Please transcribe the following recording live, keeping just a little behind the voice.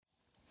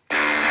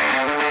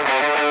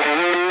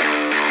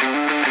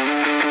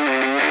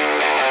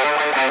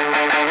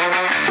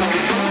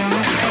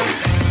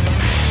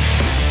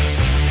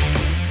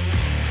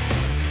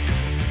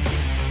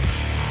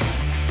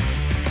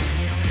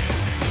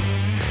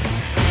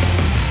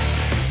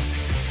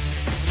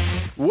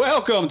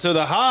Welcome to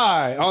the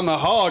High on the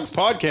Hogs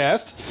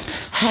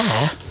podcast.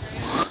 Hi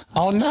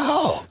on the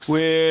Hogs.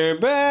 We're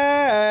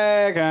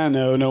back. I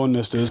know, no one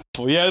missed us.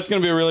 Well, yeah, it's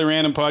going to be a really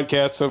random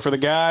podcast. So for the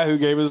guy who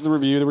gave us the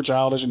review that we're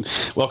childish, and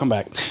welcome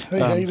back. Hey,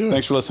 how you doing?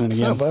 Thanks for listening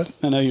again. What's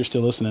up, bud? I know you're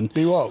still listening.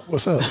 B-Walk,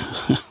 what's up?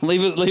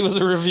 leave us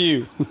a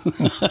review.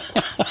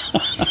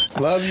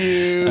 Love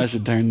you. I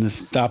should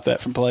stop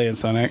that from playing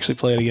so I can actually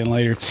play it again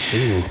later.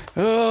 Ooh.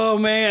 Oh,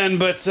 man.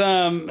 But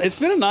it's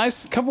been a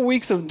nice couple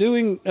weeks of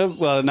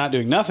not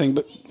doing nothing,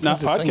 but not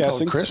This thing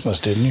called podcasting.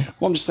 Christmas, didn't you?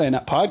 Well, I'm just saying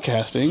not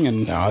podcasting.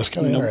 And No, it's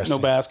kind of interesting. no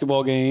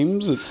basketball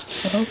games.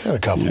 It's, I've got a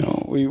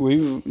couple.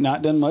 we've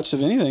not done much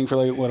of anything for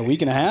a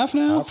week and a half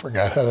now? I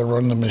forgot how to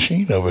run the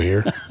machine over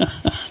here.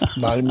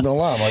 Not even gonna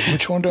lie. I'm like,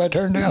 which one do I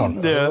turn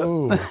down? Yeah.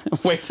 Oh.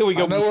 Wait till we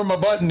go. I know where my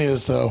button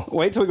is, though.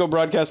 Wait till we go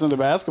broadcast another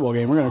basketball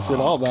game. We're going to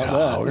forget all about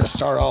that. We're gonna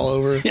start all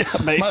over. Yeah,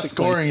 basically. My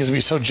scoring is gonna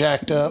be so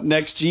jacked up.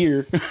 Next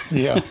year.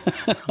 Yeah.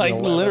 Like,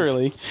 No,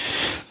 literally.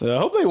 So I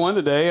hope they won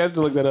today. I have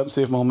to look that up and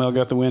see if Maumelle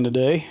got the win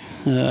today.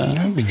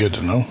 That'd be good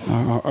to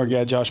know. Our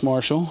guy, Josh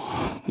Marshall.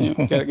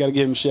 Got to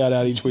give him a shout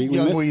out each week.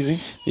 Young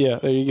Weezy. Yeah,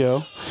 there you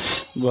go.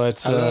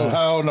 But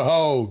Hello, on the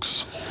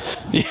Hogs.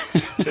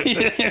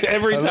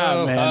 every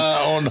time, man.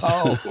 On the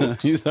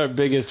Hogs. He's our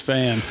biggest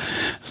fan.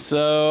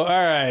 So, all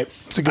right.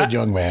 It's a good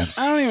young man.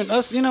 I don't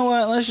even. You know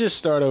what? Let's just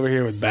start over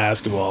here with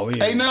basketball.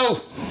 Hey, no.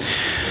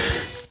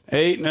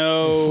 Ain't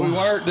no. If we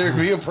weren't, there'd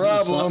be a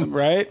problem.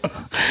 Right?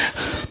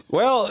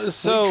 Well,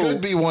 so. We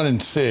could be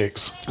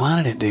 1-6.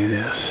 Why did it do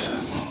this?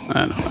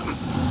 I don't know.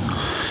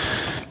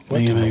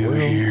 What in the over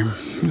world? here.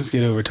 Let's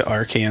get over to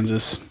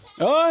Arkansas.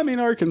 Oh, I mean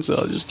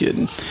Arkansas. Just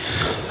kidding.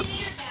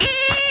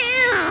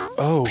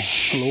 Oh,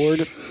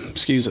 Lord.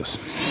 Excuse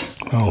us.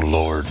 Oh,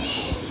 Lord.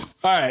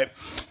 All right.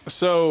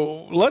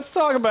 So let's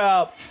talk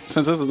about,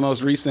 since this is the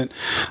most recent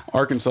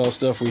Arkansas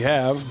stuff we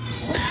have,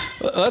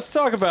 let's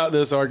talk about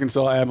this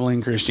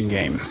Arkansas-Abilene Christian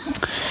game.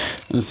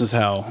 This is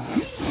how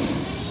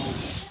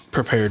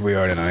prepared we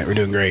are tonight. We're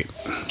doing great.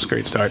 It's a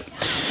great start.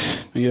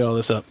 Let me get all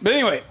this up. But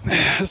anyway,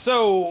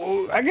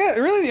 so I guess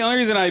really the only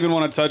reason I even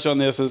want to touch on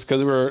this is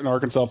because we're an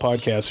Arkansas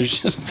podcast.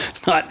 There's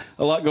just not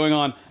a lot going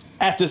on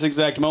at this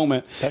exact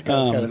moment. That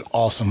guy's got an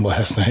awesome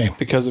last name.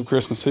 Because of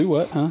Christmas. Who?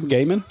 What? Huh?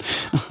 Gayman?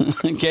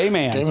 Gay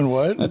man. Gayman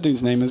what? That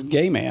dude's name is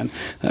Gay Man.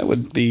 That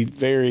would be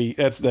very...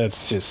 That's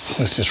just...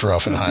 That's just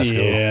rough in high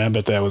school. Yeah, I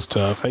bet that was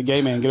tough. Hey,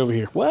 Gay Man, get over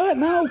here. What?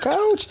 No,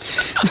 coach?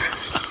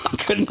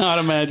 Could not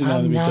imagine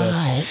that would be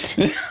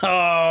tough.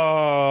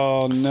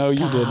 Oh, no,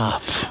 you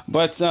didn't.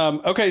 But,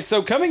 okay,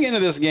 so coming into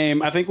this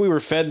game, I think we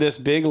were fed this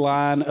big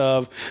line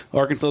of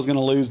Arkansas is going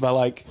to lose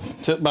by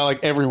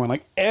everyone.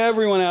 Like,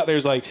 everyone out there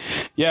is like,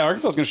 yeah,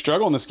 Arkansas is going to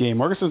struggle in this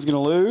game. Arkansas is going to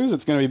lose.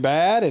 It's going to be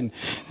bad. And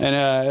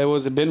it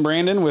was Ben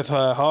Brandon with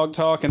Hog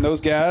Talk and those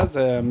guys.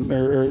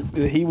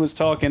 He was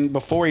talking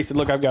before. He said,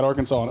 look, I've got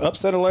Arkansas on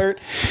upset alert,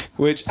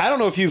 which I don't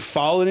know if you've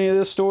followed any of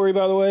this story,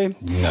 by the way.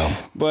 No.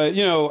 But,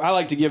 I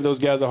like to give those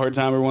guys a hard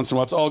time every once in a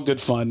while. It's all good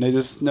fun. They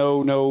just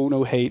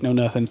no hate, no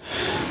nothing.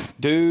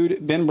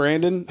 Dude, Ben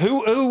Brandon,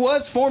 who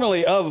was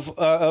formerly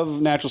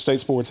of Natural State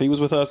Sports. He was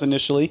with us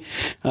initially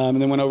and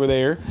then went over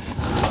there.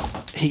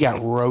 He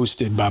got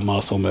roasted by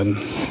Musselman.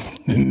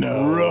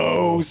 No.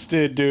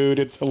 Roasted, dude.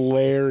 It's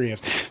hilarious.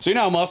 So you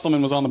know how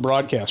Musselman was on the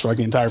broadcast for like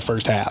the entire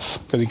first half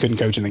because he couldn't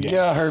coach in the game.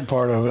 Yeah, I heard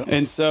part of it.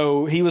 And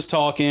so he was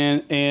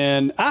talking,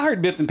 and I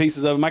heard bits and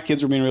pieces of it. My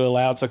kids were being really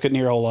loud, so I couldn't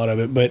hear a whole lot of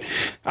it. But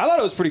I thought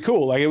it was pretty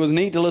cool. Like, it was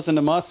neat to listen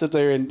to Muss sit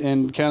there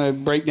and kind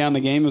of break down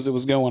the game as it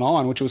was going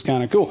on, which was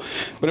kind of cool.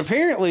 But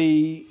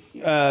apparently...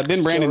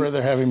 Ben Brandon. I'd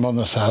rather have him on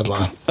the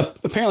sideline.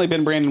 Apparently,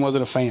 Ben Brandon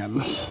wasn't a fan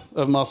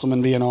of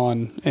Musselman being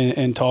on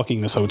and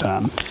talking this whole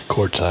time.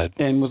 Courtside.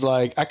 And was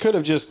like, I could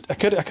have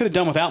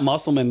done without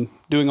Musselman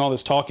doing all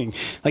this talking.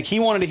 Like, he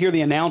wanted to hear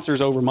the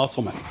announcers over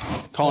Musselman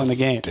calling the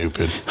game.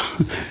 Stupid.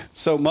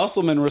 So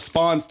Musselman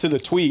responds to the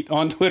tweet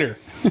on Twitter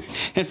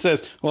and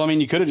says, well, I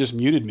mean, you could have just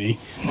muted me.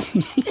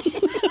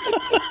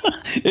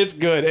 It's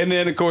good. And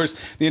then, of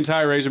course, the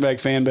entire Razorback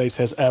fan base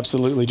has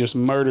absolutely just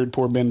murdered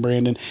poor Ben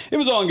Brandon. It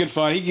was all in good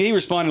fun. He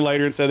responded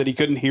later and said that he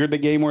couldn't hear the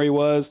game where he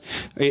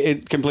was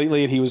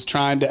completely, and he was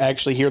trying to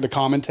actually hear the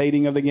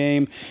commentating of the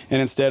game,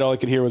 and instead all he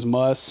could hear was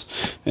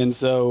Muss. And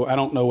so I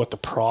don't know what the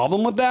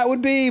problem with that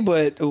would be,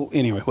 but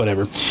anyway,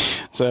 whatever.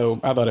 So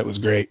I thought it was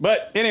great.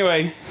 But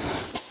anyway,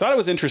 thought it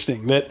was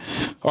interesting that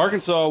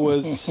Arkansas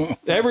was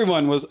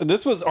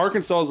this was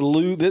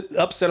Arkansas's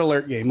upset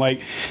alert game.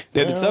 Like,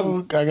 they had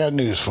I got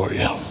news for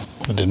you.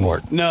 It didn't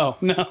work. No.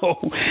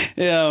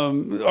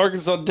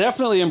 Arkansas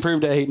definitely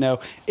improved to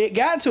 8-0. It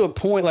got to a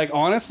point, like,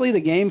 honestly,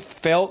 the game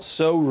felt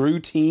so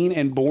routine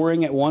and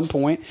boring at one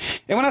point.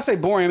 And when I say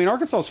boring, I mean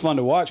Arkansas was fun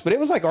to watch, but it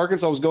was like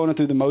Arkansas was going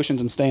through the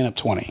motions and staying up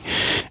 20.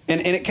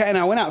 And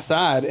I went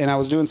outside and I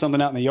was doing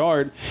something out in the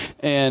yard,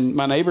 and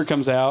my neighbor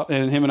comes out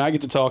and him and I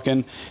get to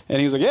talking, and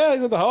he was like, yeah,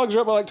 the Hogs are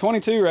up by like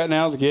 22 right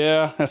now. I was like,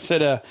 yeah. I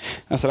said I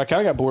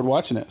kind of got bored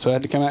watching it, so I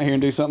had to come out here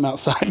and do something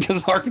outside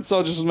because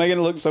Arkansas just was making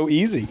it look so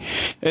easy.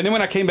 And then then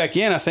when I came back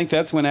in, I think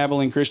that's when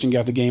Abilene Christian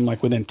got the game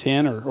like within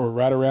 10 or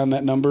right around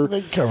that number.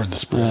 They covered the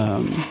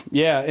spread.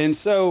 Yeah, and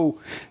so,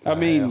 I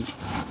mean,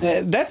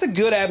 that's a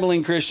good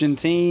Abilene Christian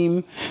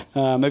team.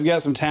 They've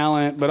got some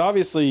talent, but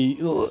obviously,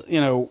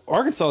 you know,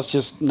 Arkansas has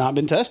just not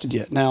been tested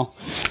yet. Now,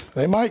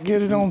 they might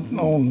get it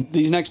on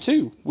these next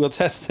two. We'll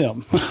test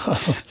them.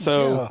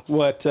 So,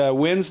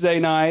 Wednesday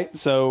night,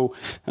 so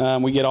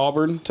we get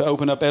Auburn to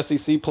open up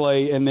SEC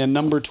play, and then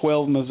number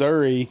 12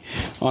 Missouri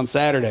on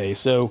Saturday.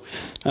 So,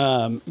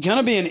 going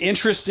to be an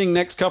interesting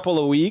next couple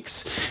of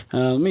weeks.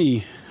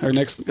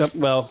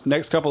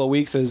 Next couple of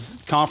weeks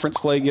as conference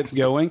play gets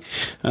going.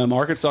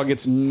 Arkansas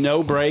gets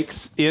no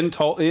breaks in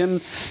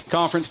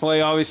conference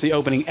play, obviously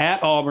opening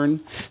at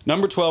Auburn,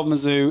 number 12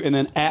 Mizzou, and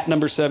then at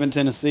number 7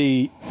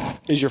 Tennessee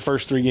is your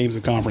first 3 games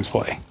of conference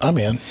play. I'm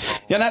in.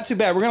 Yeah, not too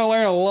bad. We're going to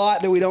learn a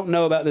lot that we don't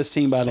know about this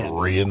team by then.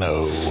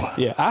 3-0.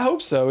 Yeah, I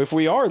hope so. If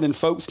we are, then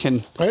folks can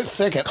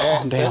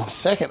calm down. That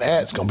second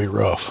at's going to be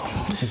rough.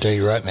 I'll tell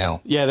you right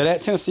now. Yeah,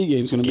 that Tennessee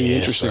game is going to be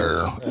interesting.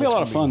 Sir. It'll be a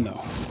lot of fun,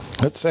 though.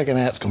 That second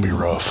at's going to be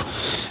rough.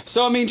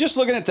 So, I mean, just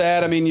looking at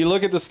that, I mean, you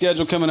look at the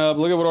schedule coming up,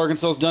 look at what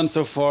Arkansas's done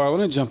so far. I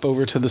want to jump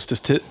over to the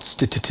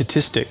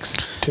statistics.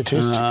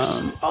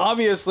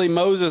 Obviously,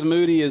 Moses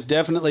Moody is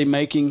definitely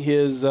making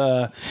his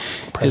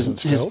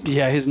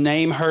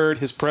name heard,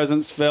 his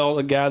presence felt,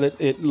 a guy that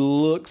it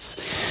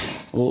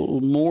looks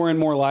more and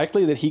more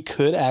likely that he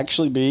could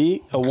actually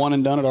be a one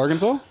and done at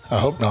Arkansas. I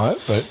hope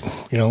not,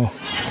 but, you know,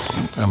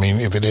 I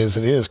mean, if it is,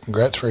 it is.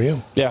 Congrats for him.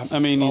 Yeah, I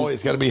mean,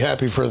 always got to be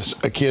happy for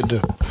a kid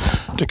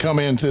to come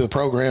into the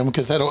program,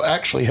 because that'll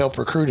actually help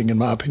recruiting, in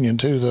my opinion,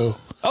 too, though.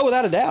 Oh,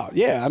 without a doubt.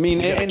 Yeah, I mean,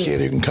 a kid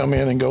who can come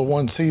in and go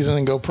one season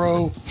and go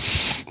pro.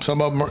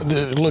 Some of them are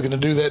looking to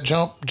do that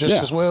jump just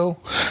as well.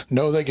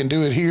 Know they can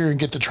do it here and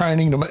get the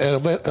training to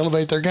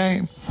elevate their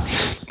game.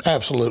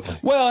 Absolutely.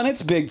 Well, and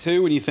it's big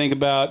too when you think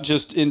about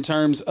just in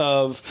terms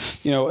of,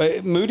 you know,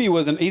 Moody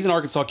he's an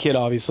Arkansas kid,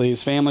 obviously.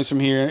 His family's from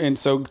here, and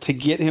so to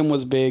get him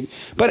was big.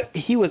 But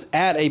he was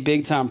at a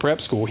big time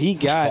prep school. He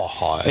got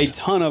a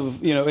ton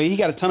of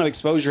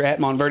exposure at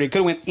Montverde. Could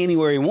have went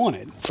anywhere he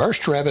wanted.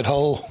 First rabbit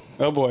hole.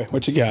 Oh boy,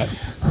 what you got?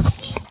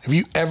 Have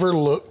you ever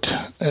looked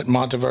at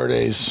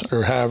Monteverde's,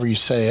 or however you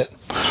say it,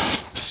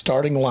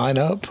 starting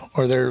lineup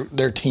or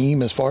their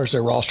team as far as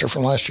their roster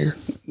from last year?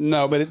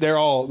 No, but they're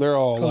all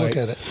like, look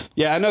at it.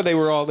 Yeah, I know they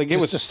were all. It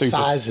was just stupid.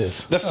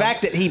 Sizes. The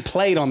fact that he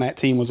played on that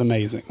team was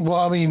amazing. Well,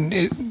 I mean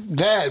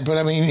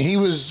he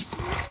was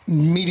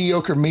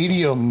mediocre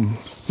medium.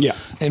 Yeah,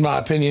 in my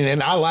opinion,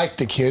 and I like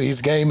the kid.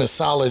 His game is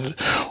solid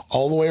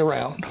all the way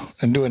around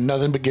and doing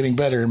nothing but getting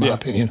better, in my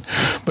opinion.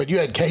 But you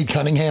had Cade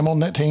Cunningham on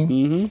that team.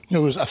 Mm-hmm. It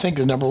was, I think,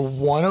 the number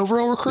 1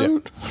 overall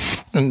recruit,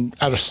 and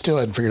I still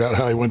hadn't figured out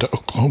how he went to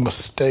Oklahoma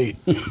State.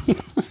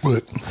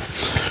 But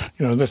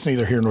you know, that's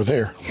neither here nor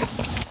there.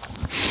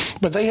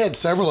 But they had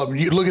several of them.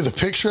 You look at the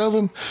picture of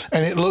them,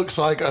 and it looks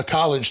like a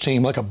college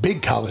team, like a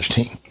big college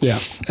team. Yeah.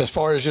 As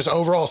far as just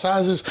overall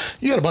sizes,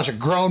 you got a bunch of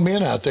grown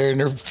men out there, and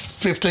they're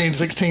 15,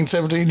 16,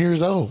 17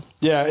 years old.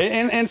 Yeah,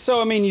 and so,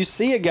 I mean, you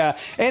see a guy,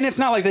 and it's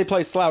not like they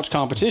play slouch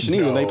competition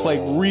either. No. They play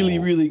really,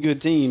 really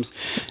good teams.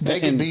 They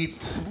can beat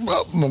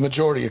a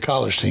majority of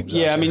college teams.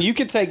 Yeah, I mean, you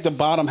could take the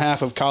bottom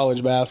half of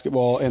college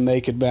basketball, and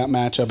they could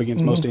match up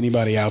against most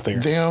anybody out there.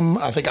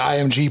 I think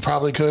IMG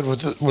probably could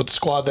with the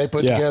squad they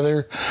put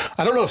together.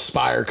 I don't know if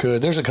Spire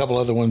could. There's a couple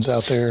other ones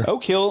out there.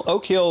 Oak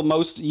Hill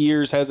most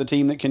years has a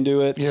team that can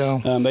do it. Yeah.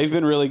 They've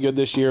been really good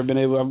this year. I've been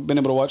able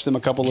to watch them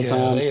a couple of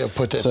times. They have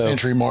put that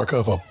century mark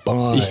up a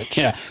bunch.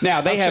 Yeah.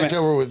 Now, they haven't.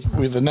 Over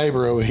with the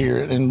neighbor over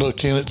here and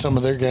looked in at some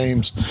of their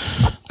games,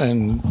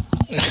 and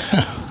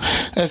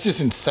that's just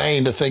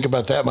insane to think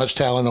about that much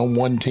talent on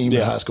one team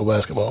in high school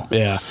basketball.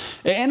 Yeah,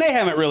 and they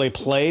haven't really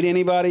played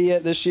anybody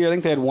yet this year. I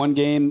think they had one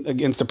game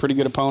against a pretty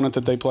good opponent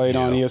that they played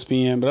on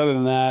ESPN, but other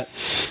than that,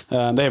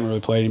 they haven't really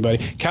played anybody.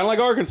 Kind of like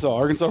Arkansas.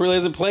 Arkansas really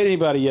hasn't played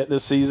anybody yet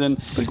this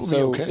season.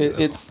 So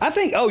it's. I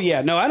think. Oh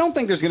yeah, no, I don't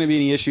think there's going to be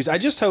any issues. I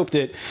just hope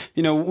that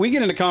we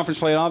get into conference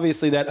play, and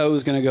obviously that O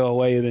is going to go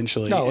away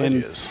eventually. No, it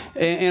is.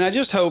 And I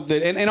just hope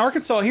that. And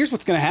Arkansas, here's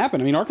what's going to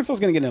happen. I mean, Arkansas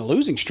is going to get in a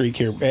losing streak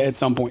here at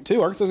some point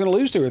too. Arkansas is going to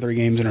lose 2 or 3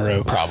 games in a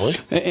row, probably.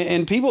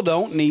 And people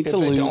don't need to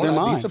lose their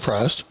minds. I'd be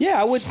surprised. Yeah,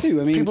 I would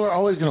too. I mean, people are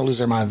always going to lose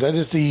their minds. That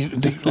is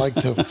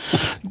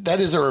that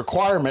is a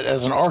requirement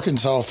as an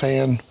Arkansas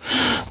fan,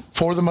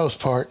 for the most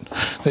part,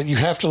 that you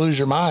have to lose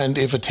your mind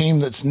if a team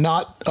that's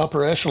not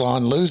upper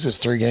echelon loses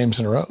 3 games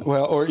in a row.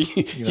 Well, or we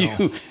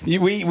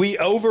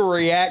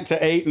overreact to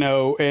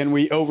 8-0 and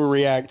we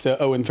overreact to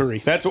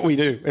 0-3. That's what we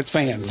do as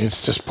fans.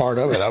 It's just part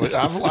of it.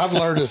 I've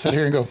learned to sit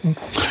here and go,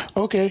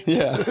 okay,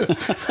 yeah,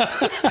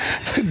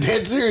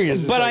 dead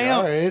serious. But like,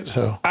 all right,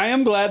 so I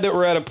am glad that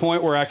we're at a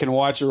point where I can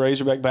watch a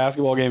Razorback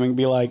basketball game and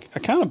be like,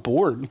 I'm kind of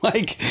bored.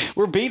 Like,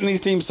 we're beating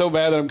these teams so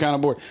bad that I'm kind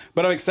of bored.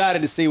 But I'm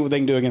excited to see what they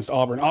can do against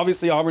Auburn.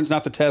 Obviously, Auburn's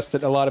not the test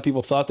that a lot of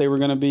people thought they were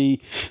going to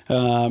be.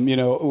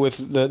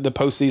 With the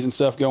postseason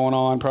stuff going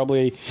on,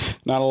 probably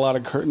not a lot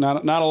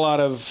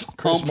of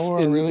Chris Moore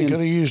really could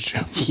have used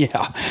you.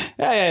 Yeah,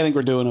 I think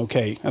we're doing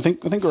okay. I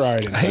think we're all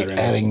right. I hate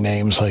adding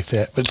names like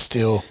that, but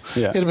still,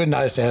 it'd have been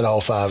nice to add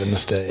all 5 in the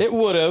state. It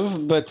would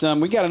have, but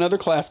we got another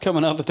class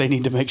coming up that they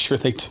need to make sure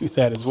they do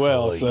that as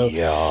well.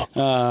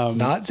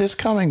 Not this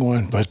coming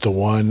one, but the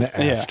one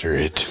after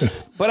it.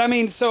 But I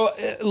mean, so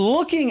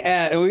looking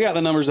at, we got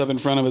the numbers up in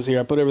front of us here.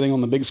 I put everything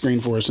on the big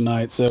screen for us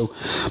tonight. So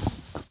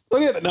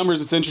looking at the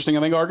numbers, it's interesting. I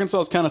think Arkansas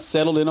has kind of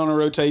settled in on a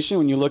rotation.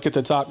 When you look at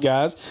the top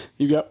guys,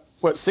 you got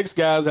 6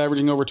 guys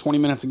averaging over 20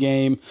 minutes a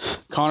game.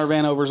 Connor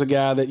Vanover's a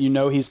guy that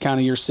he's kind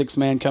of your 6th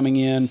man coming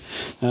in.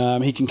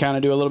 He can kind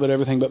of do a little bit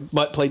of everything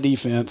but play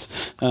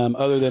defense,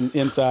 other than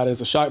inside as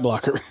a shot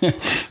blocker.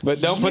 But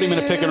don't put him in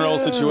a pick and roll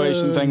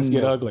situation. Things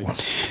get ugly.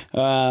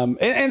 But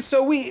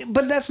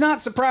that's not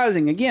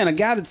surprising. Again, a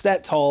guy that's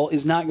that tall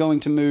is not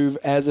going to move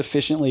as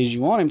efficiently as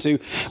you want him to.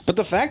 But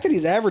the fact that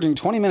he's averaging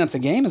 20 minutes a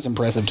game is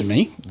impressive to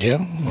me. Yeah.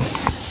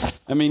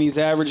 I mean, he's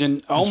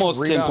averaging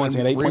almost 10 points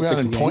a game, 8.6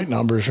 a game. Point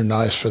numbers are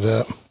nice for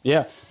that.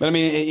 Yeah, but I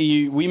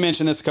mean, we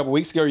mentioned this a couple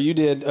weeks ago. Or you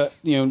did.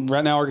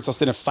 Right now Arkansas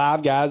sitting at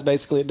 5 guys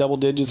basically at double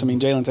digits. I mean,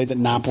 Jalen Tate's at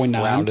 9.9.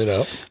 Rounded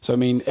up. So I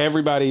mean,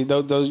 everybody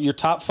those your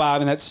top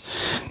 5, and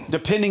that's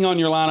depending on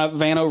your lineup.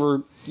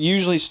 Vanover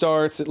usually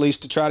starts at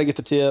least to try to get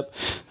the tip.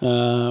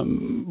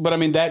 But I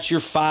mean, that's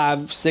your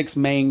 5-6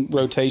 main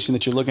rotation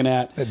that you're looking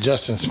at. That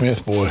Justin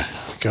Smith boy,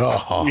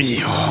 God, oh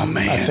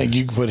man, I think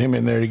you can put him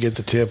in there to get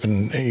the tip,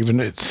 and even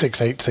at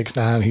 6'8",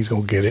 6'9", he's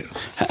gonna get it.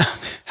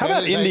 How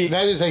about Indy?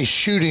 That is a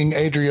shooting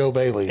Adrio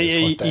Bailey.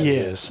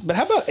 Is. But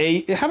how about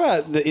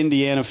the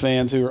Indiana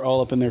fans who are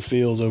all up in their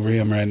feels over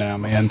him right now,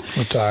 man?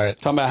 Retired.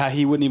 Talking about how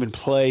he wouldn't even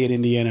play at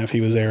Indiana if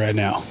he was there right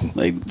now.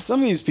 Like, some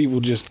of these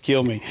people just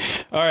kill me.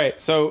 All right,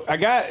 so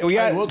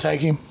we'll take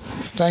him.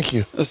 Thank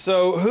you.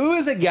 So who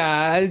is a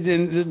guy?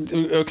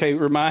 Okay, I'm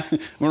gonna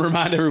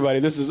remind everybody.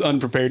 This is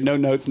unprepared. No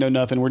notes. No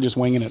nothing. We're just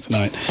winging it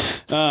tonight.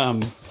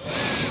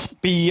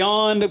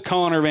 Beyond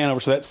Connor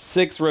Vanover, so that's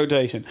 6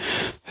 rotation.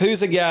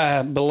 Who's a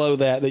guy below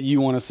that you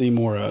want to see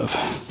more of?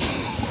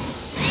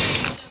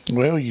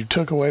 Well, you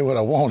took away what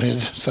I wanted,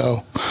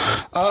 so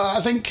I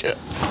think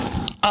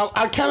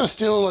I kind of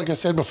still, like I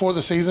said before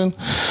the season,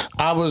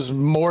 I was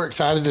more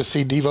excited to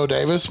see Devo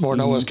Davis, more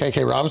known as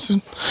KK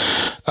Robinson.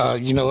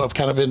 I've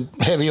kind of been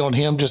heavy on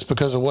him just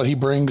because of what he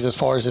brings as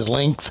far as his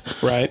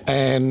length. Right.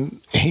 And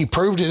he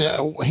proved it.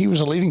 He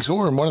was a leading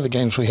scorer in one of the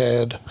games we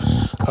had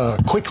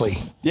quickly.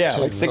 Yeah,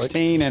 like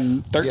 16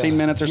 and 13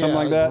 minutes or something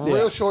like that.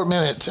 Real short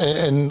minutes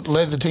and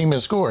led the team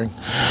in scoring.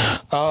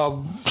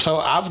 So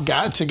I've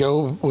got to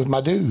go with my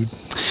dude.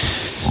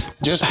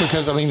 Just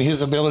because, I mean,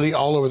 his ability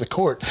all over the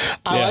court.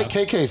 I like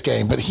KK's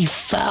game, but he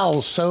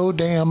fouls so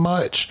damn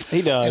much.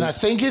 He does. And I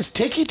think it's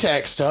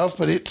ticky-tack stuff,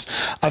 but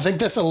I think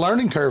that's a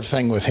learning curve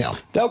thing with him.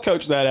 They'll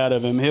coach that out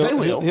of him.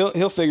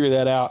 He'll figure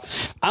that out.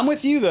 I'm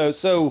with you, though.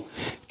 So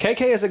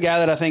KK is a guy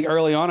that I think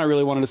early on I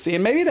really wanted to see.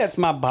 And maybe that's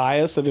my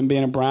bias of him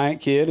being a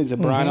Bryant kid. He's a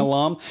Bryant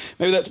alum.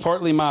 Maybe that's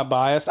partly my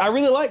bias. I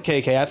really like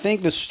KK. I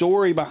think the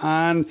story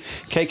behind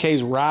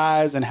KK's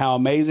rise and how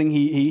amazing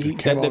he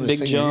got that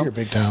big jump. Year,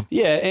 big time.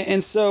 Yeah,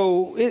 and so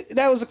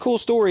that was a cool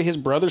story. His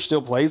brother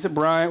still plays at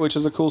Bryant, which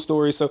is a cool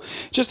story. So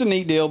just a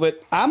neat deal.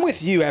 But I'm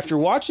with you. After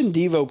watching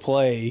Devo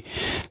play,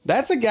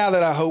 that's a guy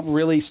that I hope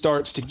really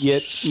starts to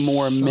get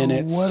more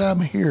minutes. What I'm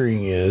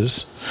hearing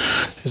is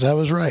I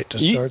was right to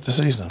start the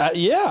season.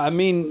 Yeah, I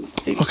mean.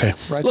 Okay,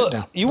 write that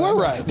down. You were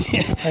right.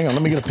 Hang on,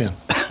 let me get a pen.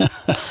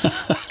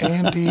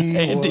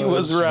 Andy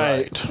was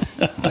right.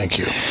 Thank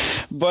you.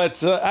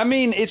 But, I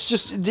mean, it's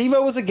just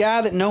Devo was a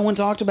guy that no one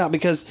talked about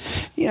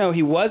because,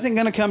 he wasn't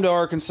going to come to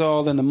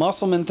Arkansas. Then the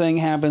Musselman thing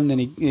happened. Then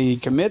he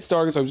commits to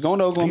Arkansas. He was going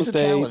to Oklahoma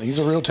State. He's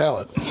a real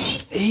talent.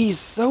 He's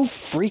so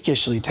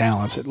freakishly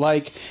talented.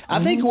 Like, I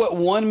think what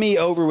won me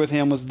over with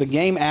him was the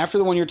game after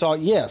the one you're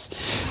talking.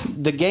 Yes.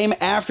 The game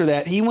after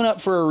that, he went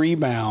up for a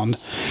rebound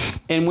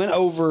and went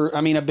over,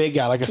 a big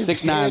guy, like a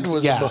 6'9" guy. His head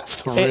was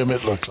above the rim,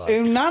 it looked like.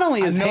 And not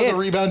only his head, the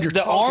rebound you're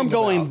the arm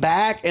going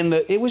back, and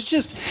it was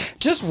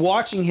just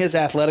watching his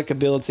athletic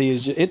ability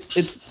is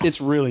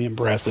it's really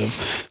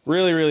impressive.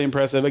 Really, really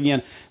impressive.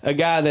 Again, a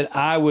guy that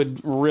I would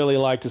really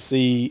like to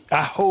see,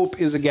 I hope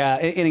is a guy,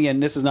 and again,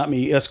 this is not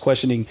us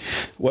questioning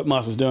what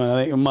Muss is doing.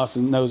 I think Muss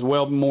knows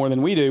well more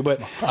than we do,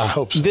 but I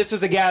hope so. This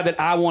is a guy that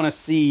I want to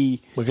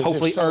see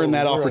hopefully earn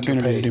that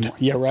opportunity to do more.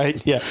 Yeah,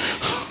 right? Yeah.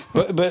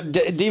 But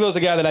Devo's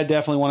a guy that I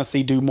definitely want to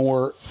see do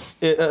more,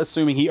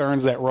 assuming he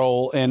earns that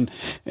role, and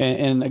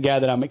a guy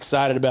that I'm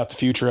excited about the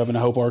future of, and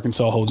I hope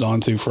Arkansas holds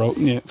on to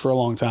for a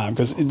long time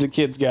because the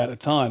kid's got a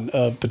ton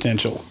of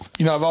potential.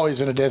 I've always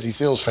been a Desi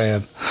Sills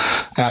fan,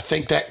 and I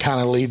think that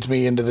kind of leads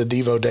me into the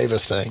Devo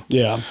Davis thing.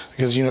 Yeah,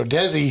 because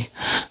Desi,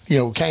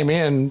 came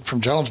in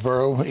from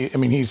Jonesboro. I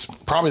mean, he's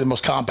probably the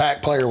most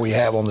compact player we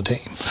have on the team.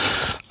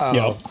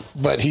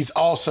 But he's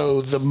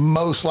also the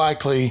most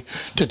likely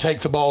to take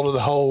the ball to the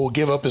hole,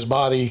 give up his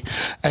body,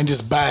 and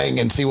just bang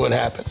and see what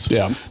happens.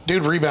 Yeah.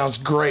 Dude rebounds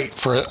great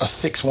for a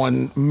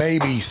 6'1",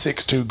 maybe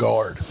 6'2"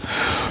 guard.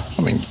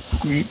 I mean,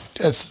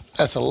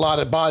 that's a lot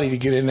of body to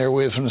get in there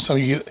with. From some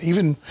you get,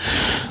 even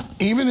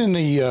in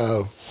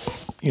the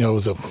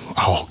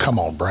come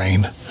on,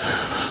 brain.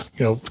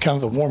 Kind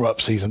of the warm-up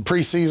season,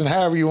 preseason,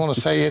 however you want to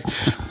say it.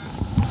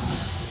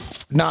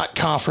 Not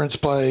conference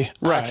play.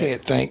 Right. I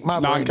can't think. My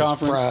brain is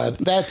fried.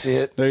 That's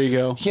it. There you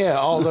go. Yeah,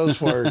 all those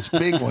words,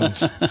 big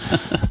ones.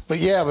 But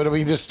I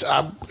mean,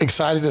 I'm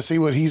excited to see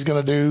what he's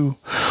going to do.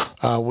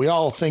 We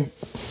all think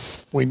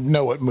we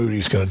know what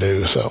Moody's going to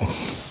do, so.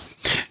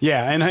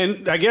 Yeah, and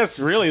I guess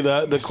really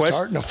the question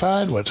starting to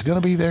find what's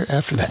going to be there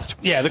after that.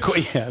 Yeah, the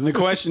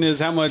question is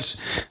how much,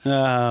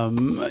 how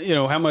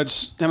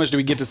much do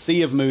we get to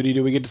see of Moody?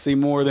 Do we get to see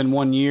more than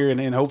 1 year?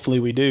 And hopefully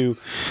we do,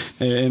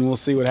 and we'll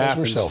see what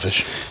happens. We're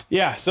selfish.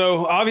 Yeah,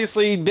 so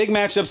obviously big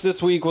matchups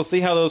this week. We'll see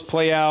how those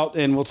play out,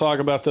 and we'll talk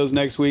about those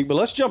next week. But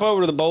let's jump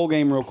over to the bowl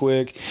game real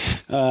quick.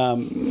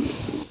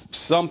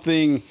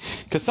 Something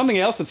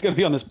else that's going to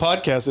be on this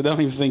podcast I don't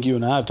even think you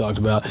and I have talked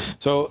about.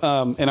 So,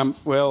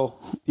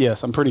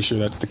 yes, I'm pretty sure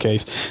that's the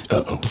case.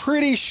 I'm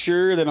pretty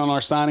sure that on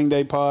our signing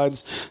day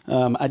pods,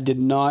 I did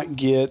not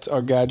get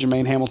our guy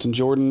Jermaine Hamilton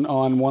Jordan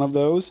on one of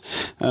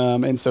those,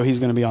 and so he's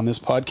going to be on this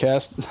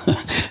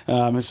podcast.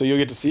 And so you'll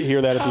get to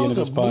hear that at the end of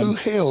this pod. How the blue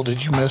hell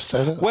did you mess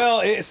that up?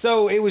 Well,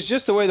 it was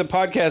just the way the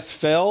podcast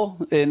fell,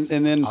 and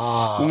then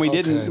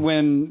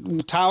when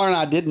Tyler and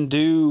I didn't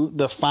do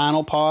the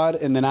final pod,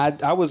 and then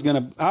I was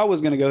gonna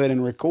go ahead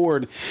and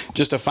record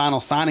just a final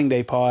signing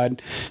day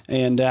pod,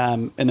 and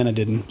then I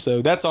didn't.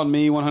 So that's on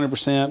me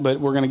 100%. But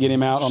we're gonna get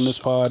him out on this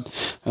pod,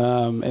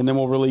 and then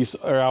we'll release,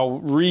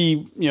 or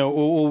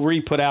we'll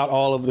re-put out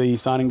all of the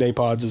signing day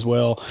pods as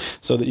well,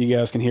 so that you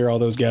guys can hear all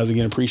those guys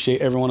again.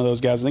 Appreciate every one of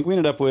those guys. I think we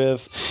ended up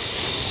with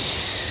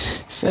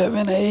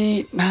 7,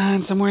 8,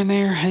 9, somewhere in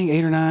there. I think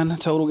 8 or 9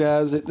 total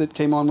guys that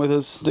came on with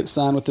us, that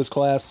signed with this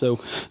class. So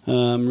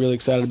I'm really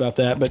excited about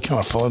that. But kind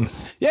of fun.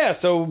 Yeah.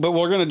 But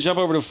we're going to jump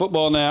over to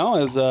football now.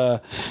 Let's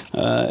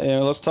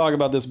talk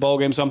about this bowl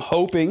game. So I'm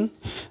hoping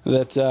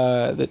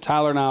that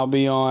Tyler and I will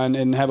be on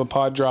and have a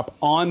pod drop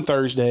on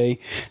Thursday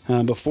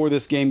before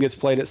this game gets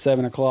played at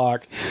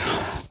 7:00.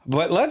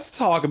 But let's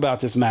talk about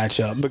this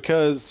matchup,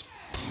 because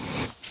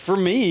for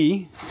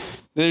me,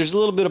 there's a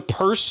little bit of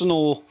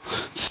personal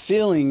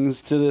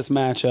feelings to this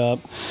matchup.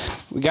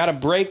 We got to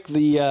break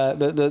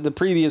the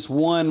previous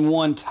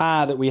 1-1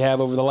 tie that we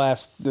have over the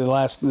last.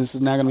 This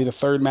is now going to be the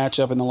third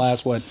matchup in the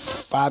last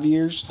 5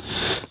 years,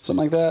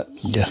 something like that.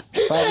 Yeah,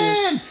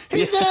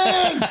 he's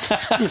in.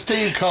 The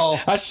Steve call.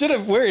 I should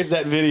have. Where is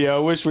that video? I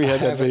wish we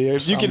had that video.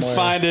 If you can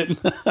find it.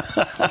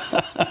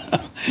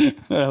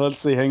 Let's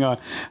see. Hang on.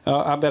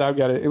 I bet I've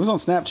got it. It was on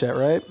Snapchat,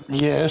 right?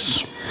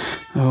 Yes.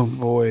 Oh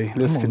boy,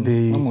 this could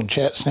be. I'm on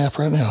chat snap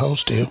right now. Hold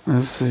still.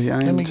 Let's see.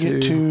 Let me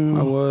get to.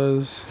 I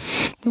was.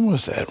 When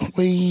was that?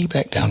 Way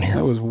back down here.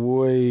 That was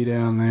way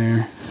down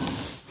there.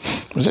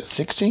 Was that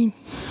 16?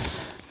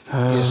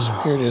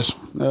 Yes, here it is.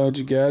 Oh,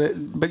 you got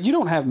it. But you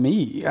don't have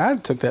me. I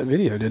took that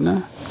video, didn't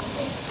I?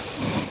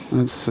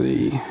 Let's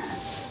see.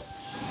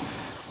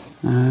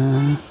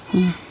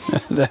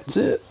 That's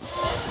it.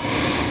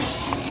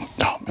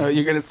 Oh,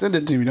 you're gonna send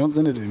it to me. Don't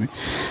send it to me.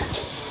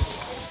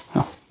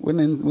 Oh, when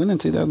in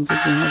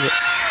 2016 was it?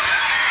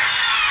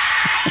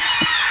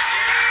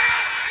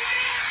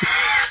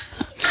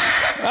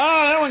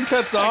 Oh, that one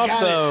cuts off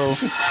though.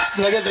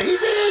 Look at the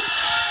he's in.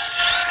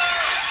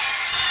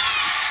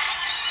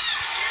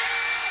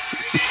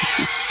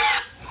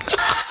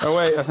 Oh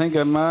wait, I think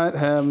I might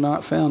have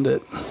not found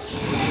it.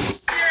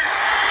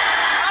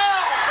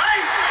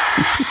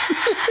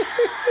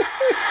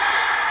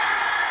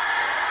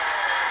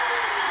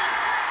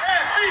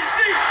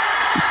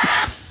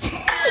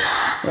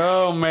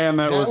 Oh man,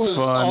 that was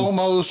fun.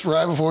 Almost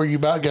right before you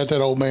about got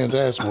that old man's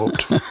ass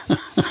whooped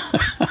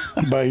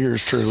by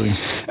yours truly.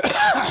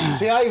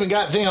 See, I even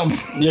got them.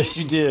 Yes,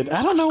 you did.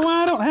 I don't know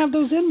why I don't have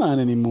those in mine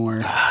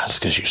anymore. It's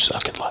because you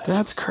suck at life.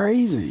 That's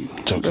crazy.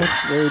 It's okay.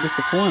 That's very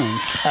disappointing.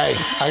 Hey,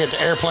 I got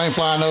the airplane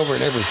flying over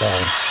and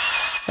everything.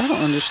 I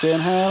don't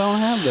understand how I don't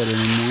have that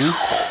anymore.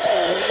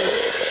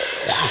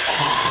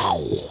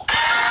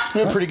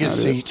 They're pretty good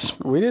seats.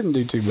 We didn't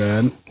do too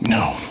bad.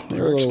 No,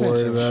 they were a little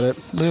worried about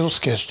it. Little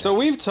sketchy. So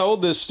we've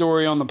told this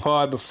story on the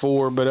pod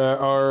before, but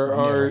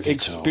our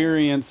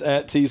experience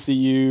at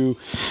TCU,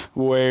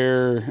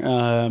 where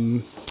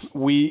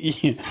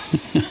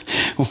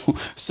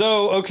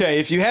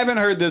if you haven't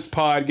heard this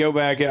pod, go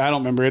back. I don't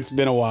remember. It's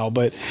been a while,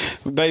 but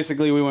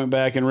basically we went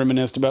back and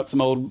reminisced about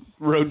some old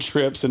road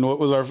trips and what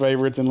was our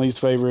favorites and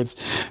least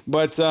favorites.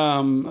 But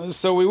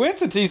so we went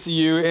to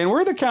TCU, and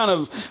we're the kind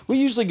of, we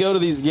usually go to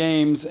these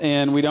games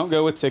and we don't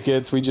go with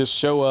tickets. We just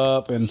show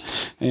up and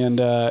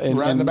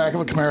ride in the back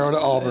of a Camaro to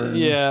Auburn.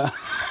 Yeah.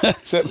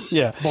 Except,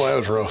 yeah. Boy, that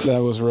was rough.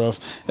 That was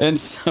rough. And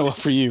so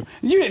for you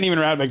didn't even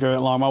ride back there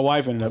that long. My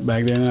wife ended up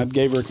back there, and I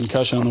gave her a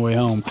concussion on the way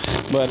home.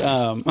 But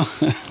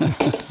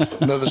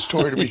another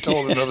story to be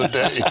told another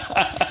day.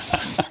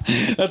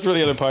 That's for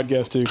the other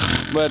podcast too.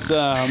 But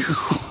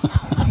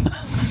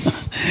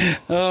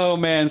oh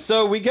man,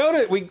 so we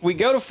go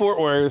to Fort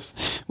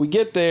Worth. We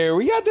get there.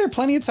 We got there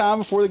plenty of time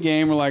before the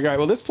game. We're like, all right,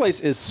 well, this place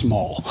is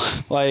small.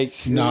 Like,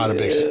 not a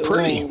big,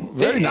 pretty,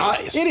 very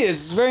nice. It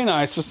is very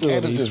nice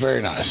facility. Campus is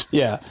very nice.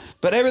 Yeah,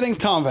 but everything's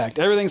compact.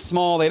 Everything's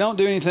small. They don't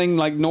do anything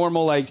like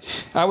normal. Like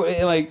I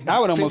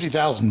would almost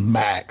 50,000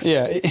 max.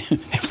 Yeah,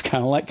 it was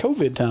kind of like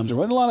COVID times. There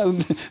wasn't a lot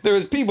of. There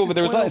was people, but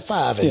there was like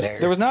 5 in there.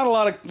 There was not a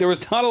lot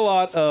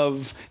of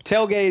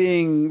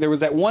tailgating. There was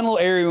that one little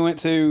area we went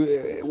to.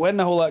 It wasn't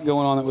a whole lot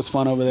going on that was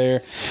fun over there.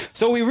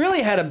 So we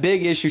really had a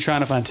big issue trying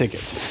to find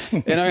tickets.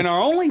 And our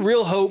only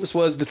real hopes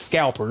was the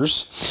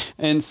scalpers.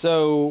 And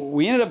so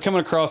we ended up coming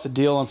across a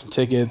deal on some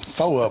tickets.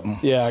 4 of them.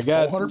 Yeah, I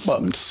got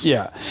 $400.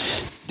 Yeah.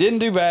 Didn't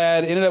do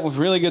bad. Ended up with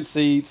really good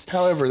seats.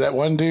 However, that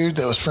one dude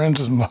that was friends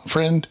with my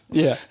friend,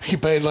 yeah, he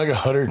paid like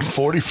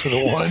 $140 for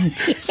the one,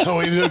 so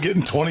we ended up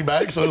getting 20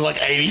 back. So it was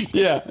like 80.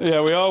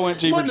 Yeah, we all went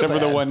cheaper except for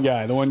the one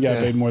guy. The one guy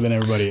paid more than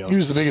everybody else. He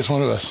was the biggest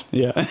one of us.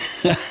 Yeah.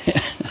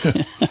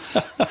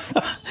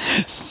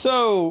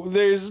 So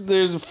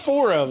there's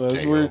 4 of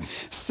us. We're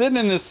sitting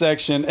in this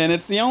section, and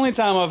it's the only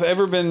time I've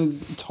ever been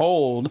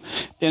told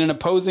in an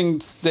opposing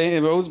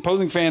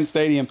fan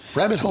stadium.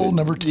 Rabbit hole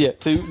number 2. Yeah,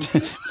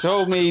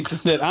 told me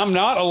that I'm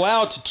not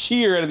allowed to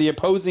cheer at the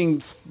opposing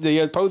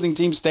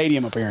team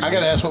stadium. Apparently, I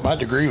got to ask what my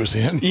degree was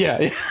in.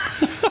 Yeah.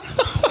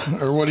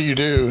 Or what do you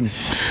do? And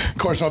of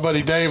course, my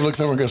buddy Dave looks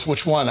over and goes,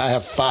 "Which one?" I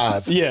have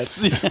 5.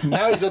 Yes.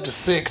 Now he's up to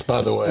 6,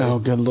 by the way. Oh,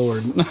 good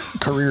Lord.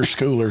 Career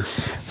schooler.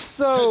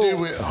 So,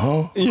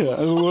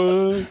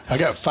 yeah. I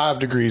got 5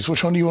 degrees.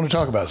 Which one do you want to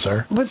talk about,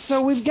 sir? But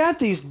so we've got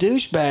these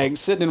douchebags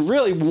sitting in,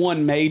 really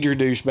one major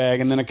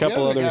douchebag and then a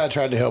couple other. The guy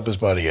tried to help his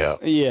buddy out.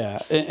 Yeah.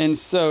 And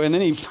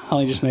then he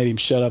finally just made him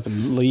shut up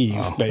and leave,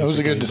 basically. That was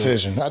a good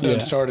decision. I done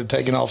started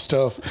taking off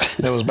stuff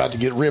that was about to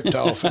get ripped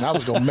off, and I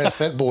was going to mess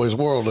that boy's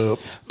world up.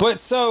 But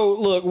so,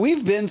 look,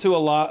 we've been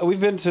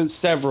to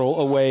several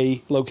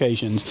away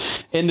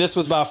locations, and this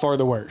was by far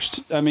the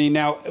worst. I mean,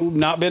 now,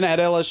 not been at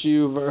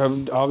LSU,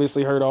 I've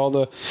obviously heard all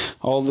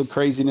the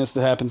craziness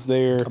that happens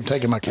there. I'm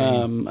taking my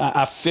cane.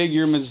 I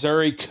figure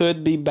Missouri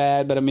could be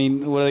bad, but I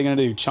mean, what are they going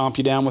to do? Chomp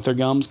you down with their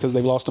gums because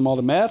they've lost them all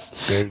to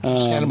meth? Dude,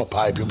 stand them a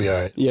pipe, you'll be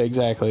all right. Yeah,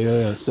 exactly.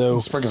 So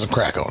sprinkle some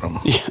crack on them.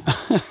 Yeah.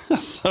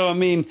 So I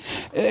mean,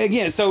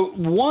 again,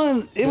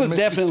 it was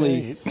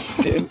definitely.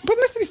 But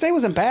Mississippi State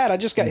wasn't bad. I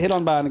just got hit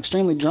on by an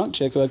extremely drunk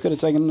chick who I could have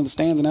taken into the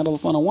stands and had all the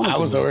fun I wanted. I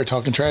was over there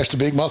talking trash to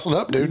big muscled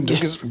up dude and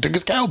took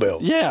his cowbell.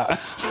 Yeah.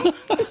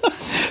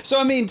 So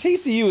I mean,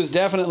 TCU is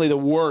definitely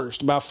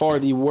by far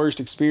the worst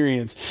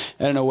experience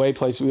at an away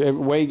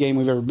game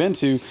we've ever been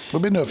to.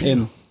 We've been to a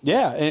few.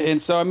 Yeah, and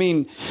so I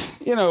mean,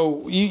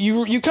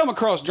 you come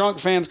across drunk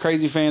fans,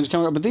 crazy fans,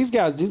 but these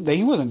guys,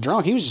 he wasn't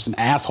drunk. He was just an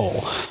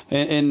asshole,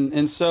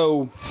 and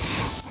so.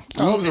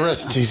 I hope the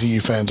rest of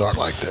TCU fans aren't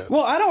like that.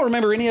 Well, I don't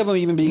remember any of them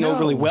even being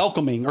overly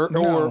welcoming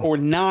or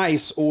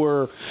nice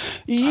or.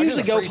 You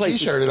usually go places.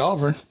 T-shirt at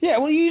Auburn. Yeah,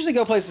 well, you usually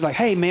go places like,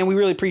 "Hey, man, we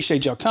really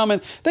appreciate y'all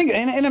coming."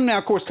 And now,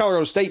 of course,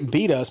 Colorado State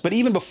beat us, but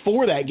even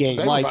before that game,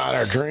 they bought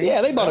our drinks.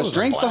 Yeah, they bought us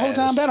drinks the whole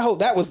time.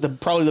 That was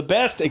probably the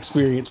best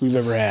experience we've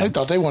ever had. They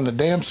thought they won the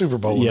damn Super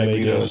Bowl when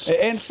they beat us.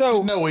 And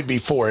so, no, we'd be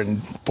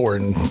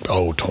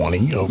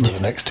 4-20 over the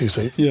next 2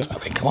 seasons. Yeah, I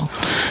mean, come on.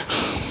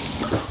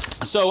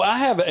 So I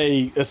have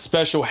a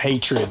special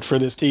hatred for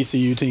this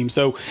TCU team.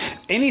 So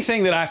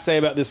anything that I say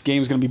about this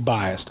game is going to be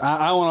biased.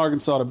 I want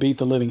Arkansas to beat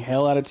the living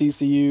hell out of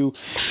TCU.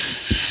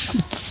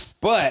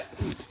 But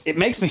it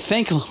makes me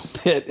think a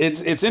little bit.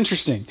 It's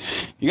interesting.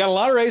 You got a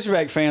lot of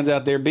Razorback fans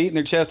out there beating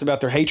their chest about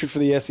their hatred for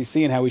the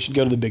SEC and how we should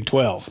go to the Big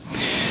 12.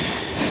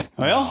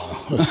 Well,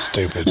 that's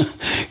stupid.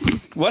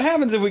 What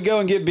happens if we go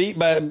and get beat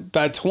by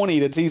 20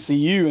 to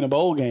TCU in a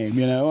bowl game?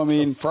 I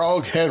mean, a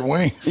frog had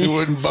wings. He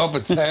wouldn't bump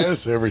its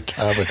ass every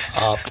time it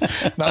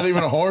hopped. Not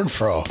even a horned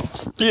frog.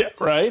 Yeah,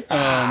 right.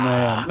 Oh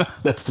man,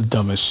 that's the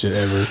dumbest shit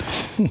ever.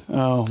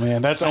 Oh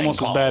man, that's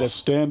almost as bad as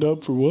stand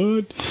up for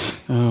what?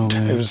 Oh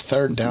man, it was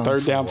third down.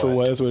 Third down for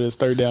what? That's what it is.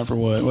 Third down for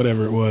what?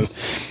 Whatever it was.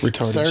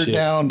 Retarded third shit.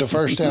 Down to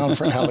first down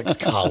for Alex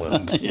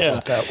Collins. That's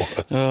what that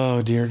was.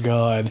 Oh dear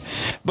God.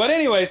 But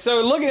anyway,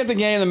 so looking at the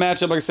game, the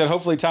matchup, like I said,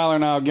 hopefully Tyler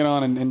and I will get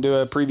on and do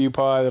a preview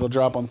pod that'll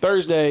drop on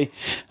Thursday.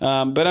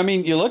 But I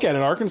mean, you look at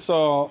it,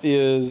 Arkansas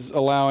is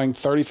allowing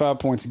 35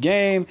 points a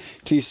game,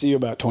 TCU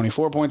about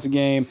 24 points a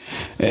game.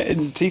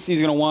 TCU is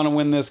going to want to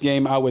win this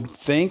game, I would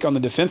think, on the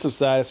defensive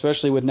side,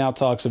 especially with now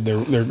talks of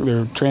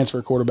their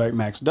transfer quarterback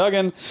Max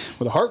Duggan,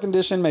 with a heart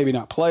condition, maybe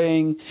not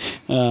playing.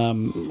 A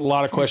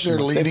lot of questions.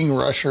 He's their leading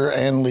rusher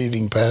and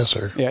leading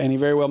passer. Yeah, and he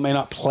very well may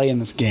not play in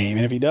this game.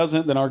 And if he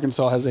doesn't, then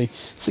Arkansas has a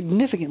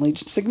significantly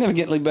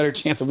better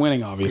chance of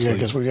winning, obviously. Yeah,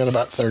 because we got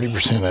about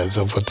 30% as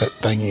of what that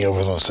thingy over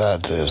on the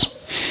side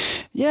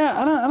says. Yeah,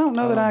 I don't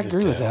know that I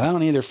agree with that. I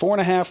don't either.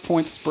 4.5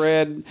 point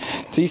spread.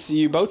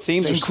 TCU, both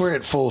teams I think we're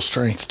at full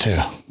strength, too.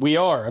 We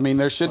are. I mean,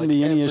 there shouldn't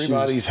be any issues.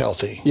 Everybody's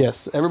healthy.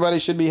 Yes, everybody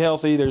should be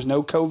healthy. There's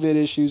no COVID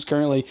issues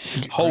currently.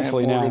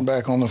 Hopefully now.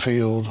 Back on the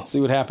field. See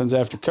what happens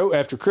after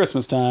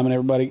Christmas time and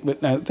everybody.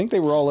 But I think they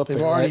were all up there.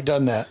 They've already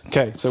done that.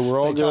 Okay, so we're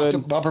all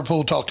good. Bumper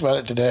Pool talked about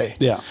it today.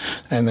 Yeah.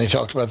 And they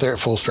talked about they're at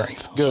full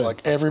strength. Good. So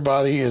like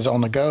everybody is on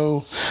the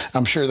go.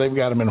 I'm sure they've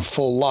got them in a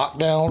full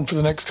lockdown for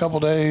the next couple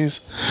of days.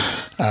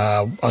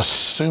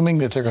 Assuming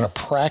that they're going to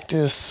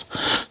practice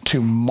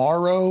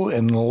tomorrow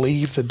and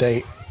leave the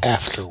day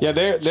after. Yeah,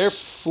 they're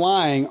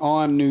flying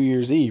on New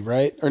Year's Eve,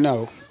 right? Or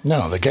no?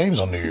 No, the game's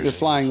on New Year's Eve. They're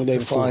flying the day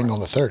before. Flying on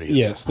the 30th.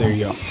 Yes, there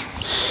you go.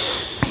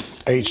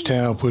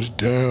 H-Town, put it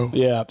down.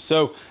 Yeah,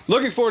 so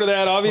looking forward to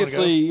that.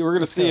 Obviously, we're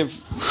going to see if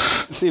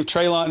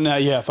Treylon.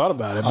 Yeah, I thought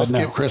about it. I'll but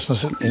skip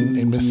Christmas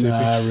in Mississippi. No,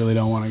 I really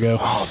don't want to go.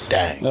 Oh,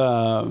 dang.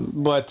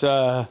 But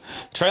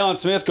Treylon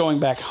Smith going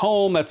back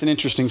home. That's an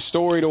interesting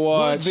story to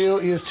watch. Woodville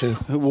is too.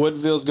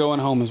 Woodville's going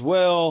home as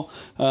well.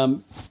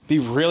 Be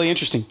really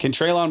interesting. Can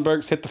Treylon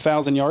Burks hit the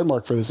 1,000-yard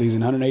mark for the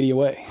season? 180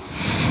 away.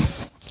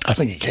 I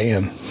think he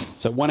can.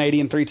 So 180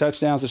 and 3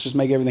 touchdowns. Let's just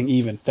make everything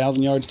even.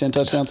 1,000 yards, 10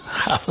 touchdowns.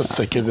 I was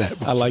thinking that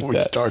before we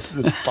started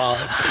this pod.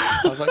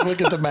 I was like, look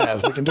at the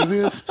math. We can do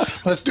this.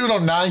 Let's do it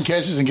on 9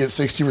 catches and get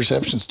 60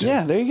 receptions too.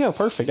 Yeah, there you go.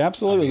 Perfect.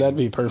 Absolutely. That'd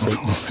be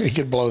perfect. He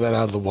could blow that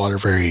out of the water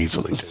very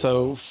easily too.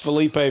 So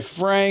Felipe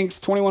Franks,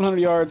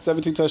 2,100 yards,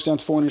 17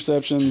 touchdowns, 4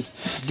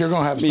 interceptions. You're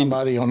going to have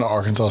somebody on the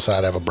Arkansas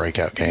side have a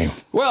breakout game.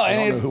 Well, I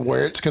don't know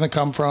where it's going to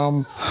come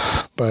from,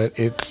 but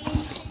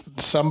it's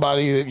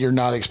somebody that you're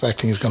not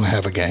expecting is going to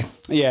have a game.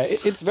 Yeah,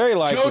 it's very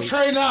likely. Go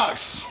Trey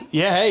Knox.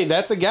 Yeah, hey,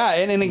 that's a guy.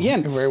 And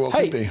again, it very well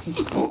could be.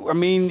 I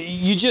mean,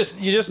 you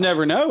just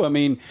never know. I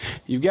mean,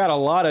 you've got a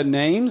lot of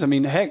names. I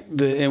mean, heck,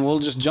 and we'll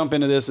just jump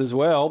into this as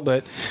well.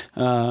 But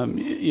let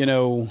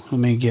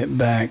me get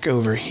back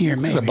over here.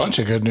 Maybe a bunch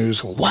of good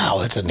news. Wow,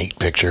 that's a neat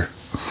picture.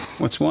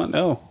 Which one?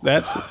 Oh,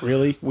 that's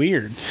really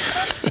weird.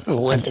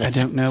 I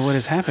don't know what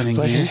is happening.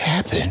 But it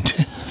happened.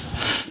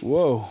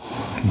 Whoa.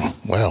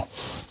 Well.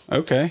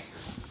 Okay.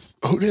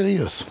 Who it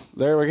is?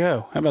 There we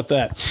go. How about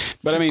that?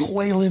 But I mean,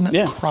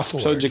 Jaquaylin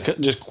Crawford. So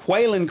just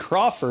Jaquaylin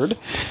Crawford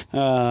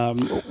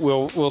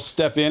will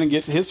step in and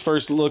get his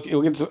first look.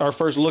 We'll get our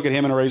first look at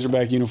him in a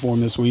Razorback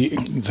uniform this week.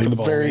 He's a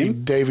very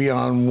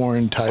Davion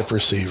Warren type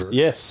receiver.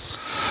 Yes.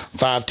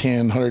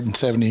 5'10",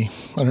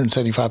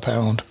 175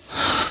 pound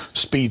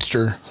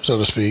speedster, so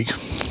to speak.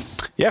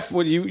 Yeah,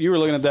 well, you were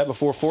looking at that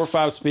before.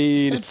 4.5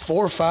 speed. It said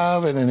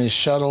 4.5, and then his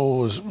shuttle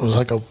was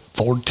like a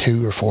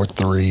 4.2 or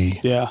 4.3.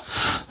 Yeah.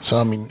 So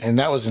I mean, and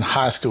that was in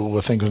high school. I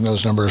think when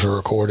those numbers were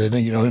recorded,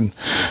 and in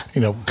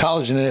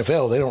college and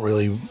NFL, they don't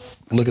really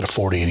look at a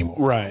 40 anymore.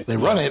 Right. They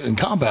run it in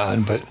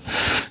combine, but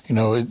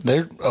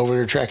they're over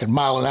there tracking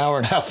mile an hour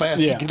and how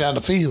fast you get down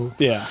the field.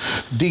 Yeah.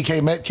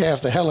 DK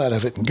Metcalf the hell out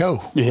of it and go.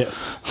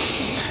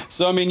 Yes.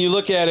 So, I mean, you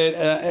look at it,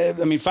 5'10",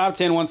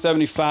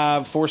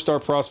 175, 4-star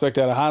prospect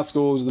out of high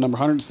school. Was the number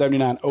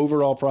 179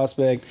 overall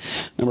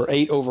prospect, number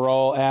 8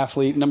 overall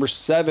athlete, number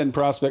 7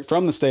 prospect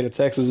from the state of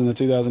Texas in the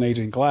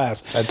 2018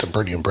 class. That's a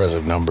pretty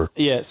impressive number.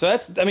 Yeah, so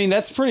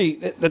that's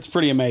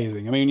pretty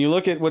amazing. I mean, you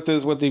look at what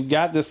they've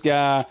got this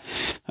guy,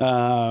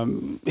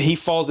 he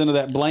falls into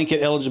that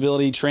blanket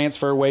eligibility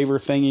transfer waiver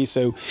thingy,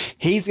 so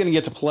he's going to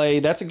get to play.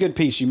 That's a good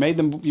piece. You made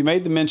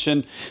the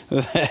mention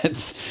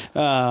that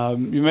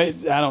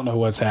I don't know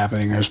what's happening.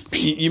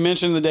 You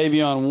mentioned the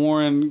Davion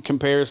Warren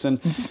comparison. I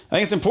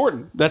think it's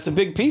important. That's a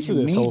big piece of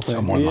this whole thing.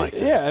 Someone like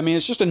that. Yeah, I mean,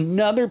 it's just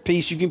another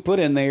piece you can put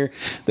in there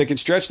that can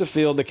stretch the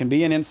field, that can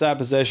be an inside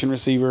possession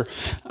receiver.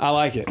 I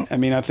like it. I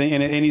mean, I think,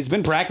 and he's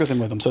been practicing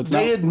with them, so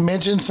they had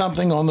mentioned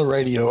something on the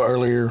radio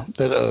earlier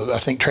that I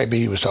think Trey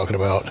Beatty was talking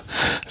about,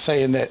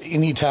 saying that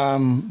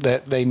anytime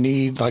that they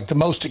need like the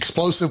most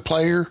explosive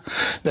player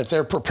that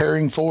they're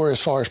preparing for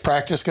as far as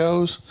practice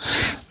goes,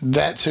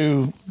 that's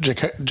who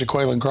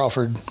Jaquaylin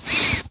Crawford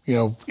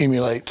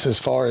emulates as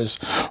far as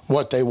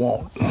what they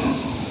want.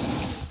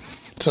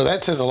 So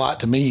that says a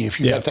lot to me if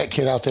you got that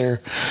kid out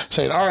there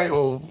saying, all right,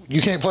 well,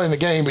 you can't play in the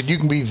game, but you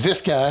can be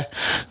this guy.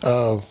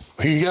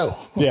 Here you go.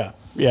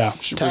 Yeah,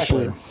 for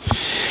sure.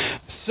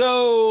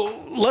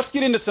 So let's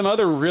get into some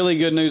other really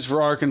good news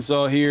for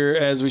Arkansas here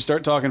as we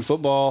start talking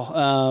football.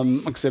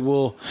 Like I said,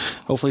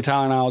 hopefully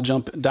Tyler and I will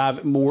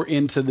dive more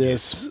into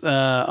this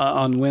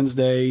on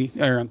Wednesday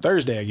or on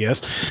Thursday, I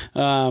guess.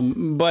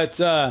 But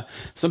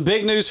some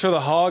big news for the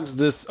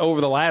Hogs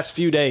over the last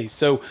few days.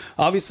 So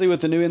obviously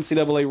with the new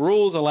NCAA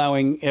rules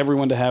allowing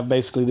everyone to have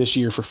basically this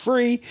year for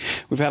free,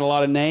 we've had a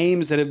lot of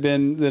names that have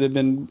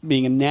been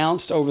being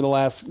announced over the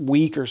last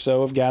week or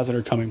so of guys that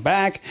are coming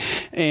back,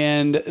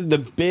 and the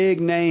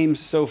big names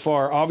so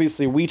far.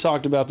 Obviously, we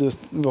talked about this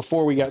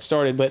before we got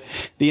started, but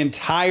the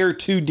entire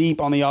 2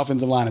 deep on the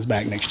offensive line is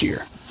back next year.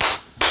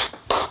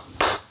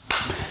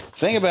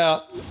 Think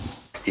about.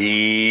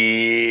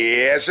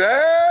 Yes,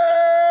 sir.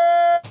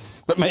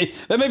 That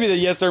may be the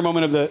yes sir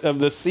moment of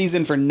the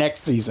season for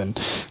next season.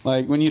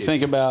 Like when you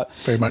think about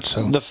very much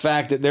so the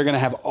fact that they're going to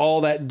have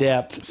all that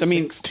depth. I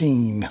mean,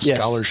 16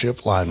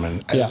 scholarship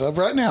linemen as of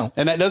right now,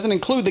 and that doesn't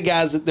include the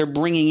guys that they're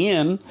bringing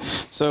in.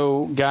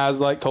 So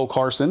guys like Cole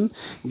Carson,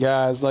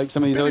 guys like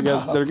some of these other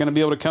guys that are going to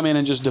be able to come in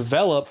and just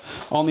develop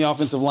on the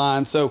offensive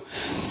line. So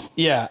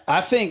yeah,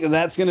 I think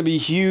that's going to be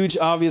huge,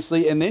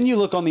 obviously. And then you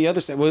look on the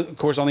other side. Well, of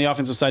course, on the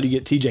offensive side, you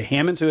get T.J.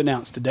 Hammond, who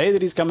announced today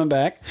that he's coming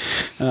back.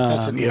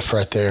 That's an if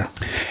right there.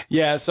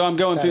 Yeah, so I'm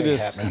going through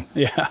this. Happening.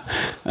 Yeah,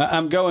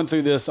 I'm going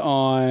through this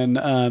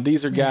on.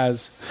 These are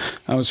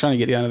guys. I was trying to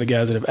get down to the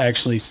guys that have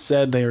actually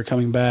said they are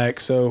coming back.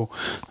 So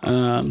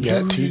you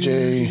got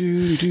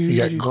TJ. You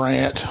got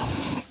Grant.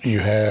 You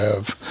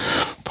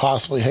have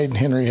possibly Hayden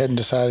Henry. Hadn't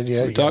decided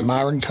yet. You got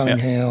Myron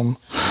Cunningham.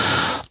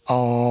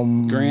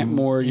 Grant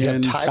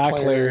Morgan, Ty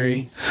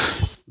Clary,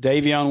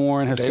 Davion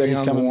Warren has said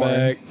he's coming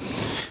back.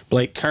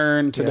 Blake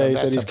Kern today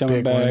said he's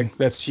coming back. One.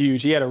 That's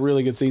huge. He had a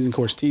really good season. Of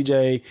course,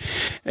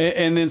 TJ.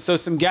 And then so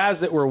some guys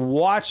that we're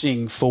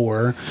watching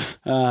for,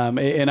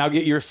 and I'll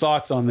get your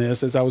thoughts on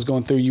this as I was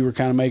going through. You were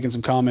kind of making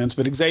some comments,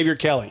 but Xavier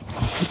Kelly.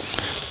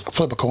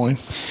 Flip a coin,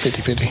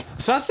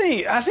 50-50. So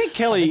I think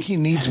Kelly. He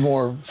needs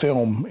more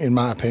film, in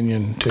my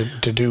opinion,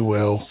 to do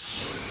well.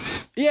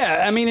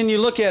 Yeah, I mean, and you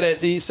look at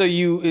it, so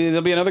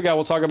there'll be another guy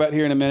we'll talk about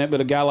here in a minute,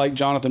 but a guy like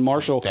Jonathan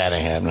Marshall that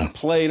ain't happening.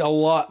 Played a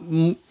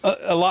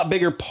lot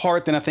bigger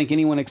part than I think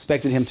anyone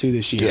expected him to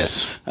this year.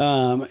 Yes.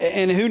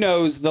 And who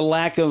knows, the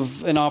lack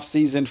of an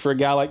offseason for a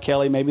guy like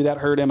Kelly, maybe that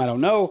hurt him, I don't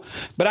know.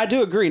 But I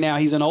do agree. Now,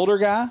 he's an older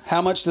guy.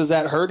 How much does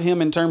that hurt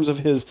him in terms of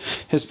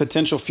his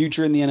potential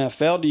future in the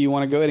NFL? Do you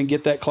want to go ahead and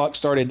get that clock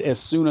started as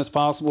soon as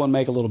possible and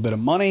make a little bit of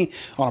money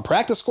on a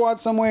practice squad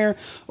somewhere?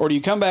 Or do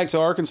you come back to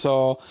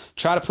Arkansas,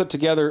 try to put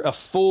together a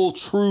full,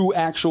 true,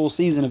 actual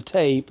season of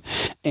tape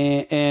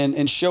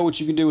and show what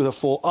you can do with a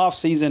full off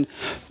season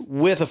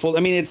with a full. I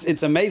mean,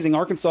 it's amazing.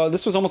 Arkansas,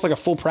 this was almost like a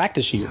full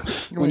practice year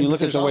when you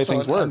look at the way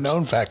things work. There's an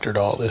unknown factor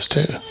to all this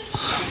too.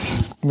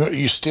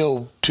 You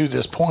still, to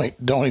this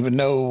point, don't even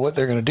know what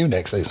they're going to do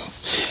next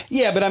season.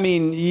 Yeah, but I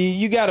mean,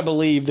 you got to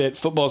believe that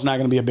football's not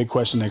going to be a big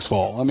question next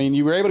fall. I mean,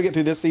 you were able to get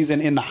through this season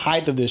in the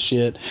height of this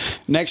shit.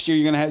 Next year,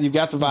 you've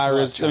got the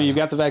virus. You've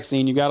got the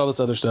vaccine. You've got all this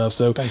other stuff.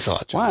 So thanks a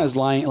lot, John. Why is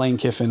Lane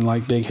Kiffin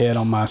like big head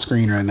on my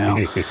screen right now?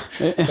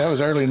 That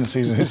was early in the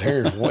season. His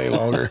hair is way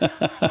longer.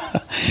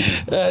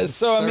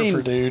 So I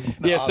mean, dude.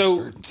 Yeah.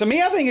 So to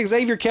me, I think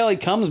Xavier Kelly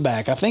comes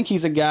back. I think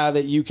he's a guy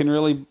that you can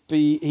really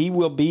be. He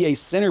will be a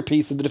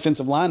centerpiece of the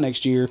defensive line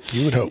next year.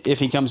 You would hope if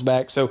he comes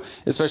back. So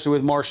especially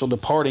with Marshall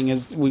departing,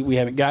 as we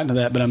haven't gotten to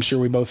that, but I'm sure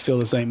we both feel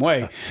the same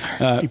way.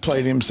 He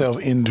played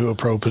himself into a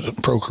pro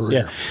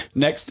career. Yeah.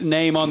 Next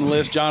name on the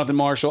list, Jonathan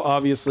Marshall.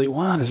 Obviously,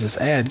 why does this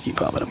ad keep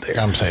popping up there?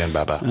 I'm saying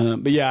bye bye.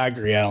 But yeah, I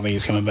agree. I don't think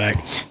he's coming back.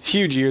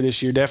 Huge year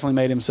this year. Definitely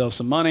made himself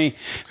some money.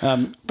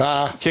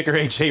 Bye. Kicker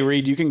AJ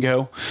Reed, you can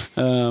go.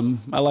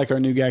 I like our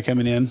new guy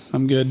coming in.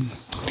 I'm good.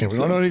 Yeah, we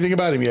don't know anything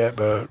about him yet,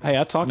 but hey,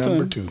 I talked to him.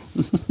 Number 2.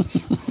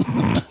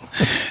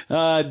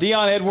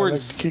 Dion Edwards. I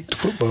like to kick the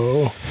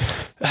football.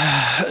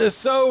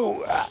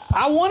 So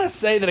I want to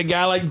say that a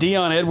guy like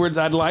Dion Edwards,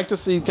 I'd like to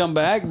see come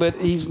back, but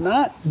he's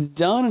not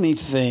done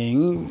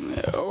anything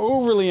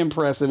overly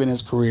impressive in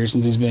his career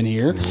since he's been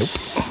here. Nope.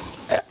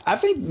 I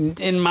think,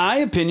 in my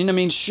opinion, I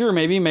mean, sure,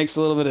 maybe he makes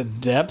a little bit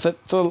of depth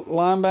at the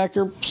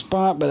linebacker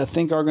spot, but I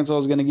think Arkansas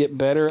is going to get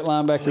better at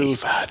linebacker.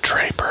 Levi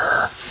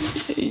Draper.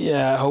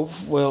 Yeah,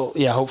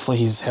 hopefully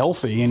he's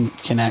healthy and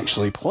can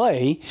actually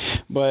play.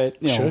 But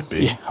should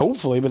be. Yeah,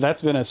 hopefully, but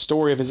that's been a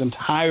story of his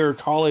entire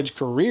college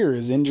career,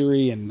 his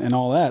injury and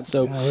all that.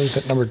 So there's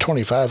that number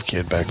 25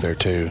 kid back there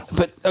too.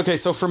 But okay,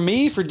 so for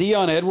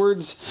Dion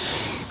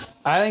Edwards,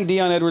 I think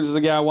Dion Edwards is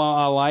a guy. While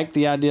I like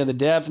the idea of the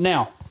depth,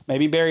 now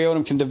maybe Barry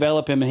Odom can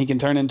develop him and he can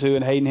turn into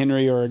a Hayden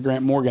Henry or a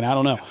Grant Morgan. I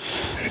don't know.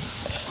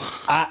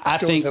 I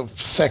think the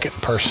second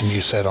person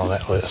you said on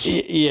that list.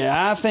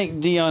 Yeah, I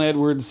think Dion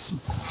Edwards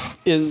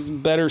is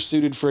better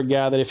suited for a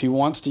guy that if he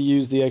wants to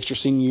use the extra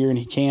senior year and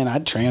he can,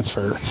 I'd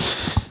transfer.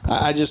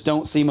 I just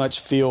don't see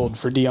much field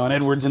for Dion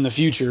Edwards in the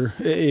future.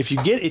 If you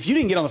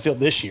didn't get on the field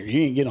this year,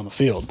 you didn't get on the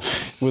field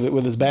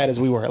with as bad as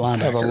we were at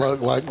linebacker. Have a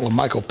look like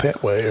Michael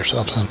Petway or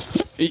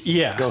something.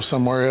 Yeah, go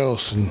somewhere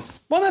else and.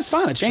 Well, that's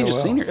fine. A change of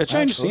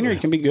scenery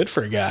can be good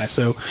for a guy.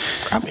 So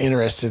I'm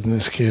interested in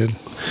this kid.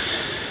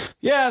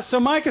 Yeah, so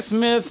Micah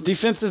Smith,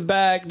 defensive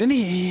back, didn't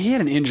he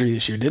had an injury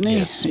this year, didn't he?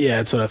 Yes. Yeah,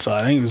 that's what I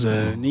thought. I think it was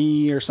a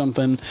knee or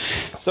something.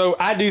 So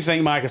I do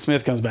think Micah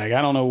Smith comes back.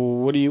 I don't know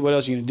what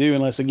else you're going to do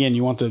unless, again,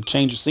 you want to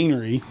change the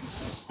scenery.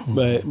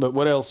 But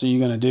what else are you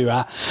going to do?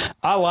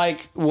 I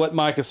like what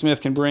Micah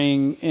Smith can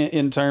bring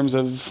in terms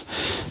of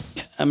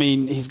I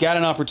mean, he's got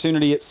an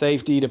opportunity at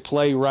safety to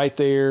play right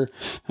there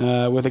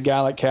with a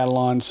guy like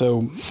Catalan.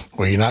 So,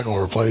 well, you're not going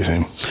to replace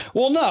him.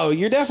 Well, no,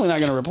 you're definitely not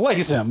going to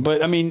replace him.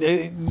 But I mean,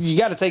 you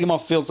got to take him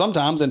off the field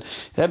sometimes, and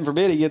heaven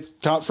forbid he gets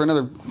caught for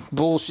another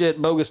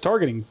bullshit bogus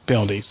targeting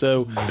penalty.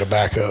 So to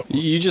back up,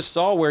 you just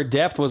saw where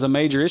depth was a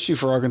major issue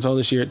for Arkansas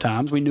this year at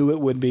times. We knew it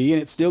would be,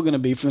 and it's still going to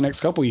be for the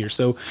next couple of years.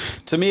 So,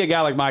 to me, a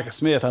guy like Micah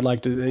Smith,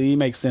 he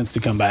makes sense to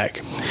come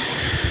back.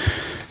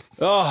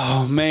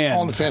 Oh man,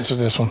 on the fence with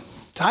this one.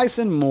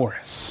 Tyson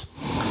Morris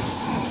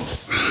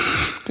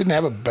didn't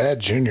have a bad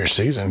junior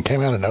season.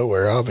 Came out of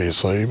nowhere,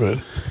 obviously,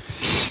 but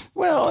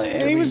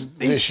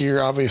this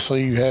year.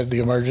 Obviously, you had the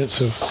emergence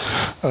of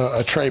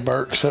a Trey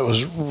Burks that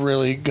was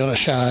really going to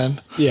shine.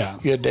 Yeah,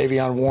 you had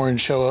Davion Warren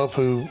show up,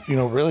 who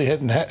really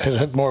has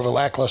had more of a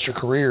lackluster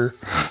career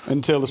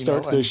until the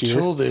start of this year.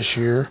 Until this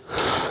year,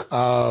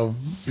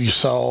 you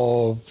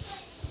saw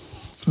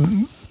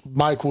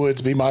Mike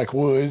Woods be Mike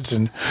Woods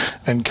and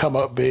come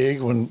up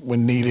big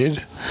when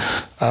needed.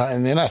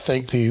 And then I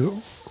think the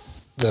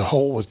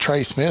hole with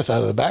Trey Smith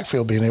out of the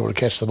backfield being able to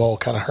catch the ball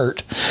kind of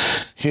hurt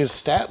his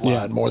stat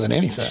line more than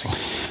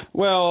anything.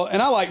 Well,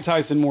 and I like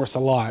Tyson Morris a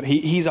lot.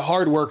 He's a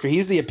hard worker.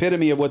 He's the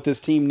epitome of what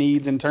this team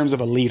needs in terms of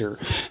a leader.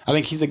 I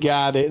think he's a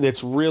guy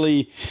that's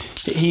really,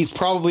 he's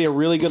probably a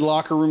really good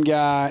locker room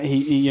guy.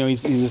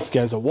 He's this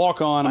guy's a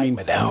walk-on. I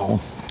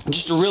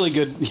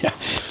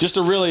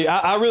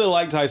really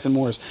like Tyson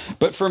Morris.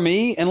 But for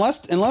me,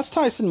 unless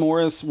Tyson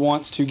Morris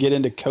wants to get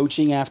into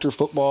coaching after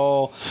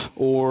football,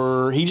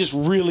 or he just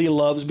really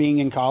loves being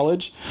in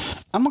college,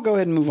 I'm going to go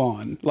ahead and move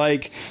on.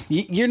 Like,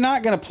 you're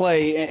not going to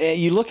play.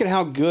 You look at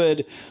how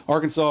good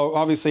Arkansas,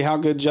 obviously how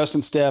good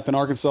Justin Stepp and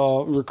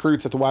Arkansas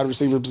recruits at the wide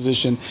receiver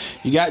position.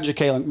 You got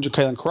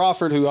Jalen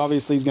Crawford, who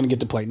obviously is going to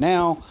get to play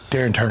now.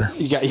 Darren Turner.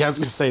 I was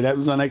going to say that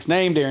was my next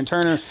name, Darren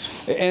Turner.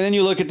 And then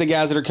you look at the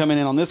guys that are coming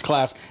in on this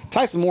class.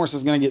 Tyson Morris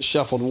is going to get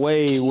shuffled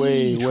way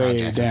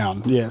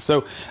down. Yeah.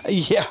 So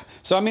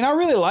I mean, I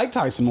really like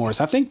Tyson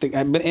Morris. I think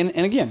and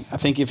again, I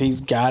think if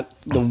he's got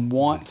the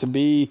want to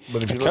be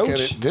but if you coach, look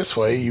at it this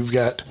way, you've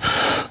got,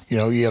 you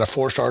had a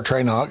 4-star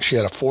Trey Knox, you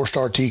had a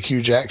 4-star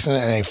TQ Jackson,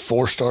 and a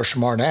 4-star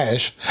Shamar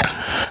Nash.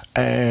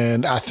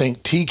 And I think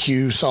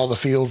TQ saw the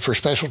field for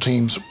special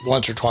teams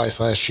once or twice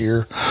last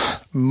year.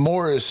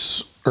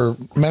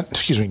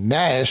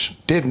 Nash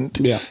didn't.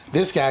 Yeah.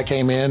 This guy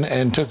came in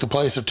and took the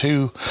place of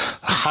two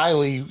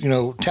highly,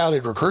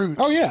 touted recruits.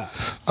 Oh, yeah.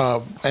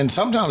 And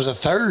sometimes a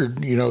third,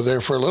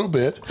 there for a little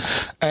bit.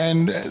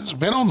 And it's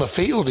been on the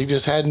field. He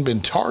just hadn't been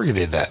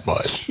targeted that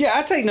much. Yeah,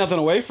 I take nothing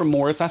away from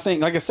Morris. I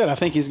think, like I said,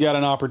 he's got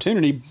an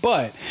opportunity.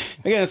 But,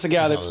 again, it's a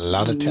guy that's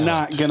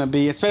not going to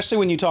be, especially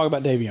when you talk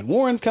about Davion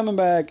Warren's coming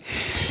back.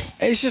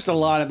 It's just a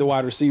lot at the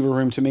wide receiver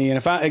room to me.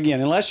 And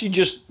unless you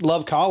just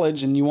love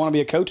college and you want to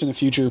be a coach in the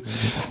future,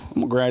 I'm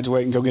going to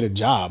graduate and go get a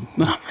job.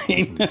 I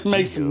mean,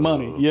 make some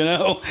money,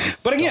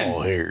 But again,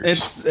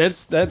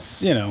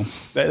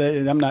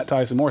 I'm not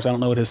Tyson Morris. I don't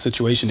know what his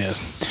situation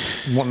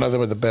is. You want nothing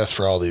but the best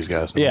for all these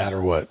guys, no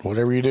matter what.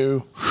 Whatever you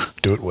do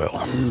it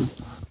well.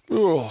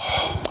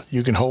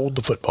 You can hold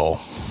the football.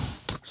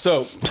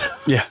 So,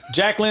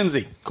 Jack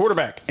Lindsey,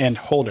 quarterback and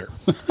holder.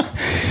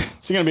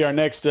 It's going to be our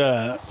next,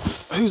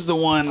 who's the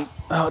one?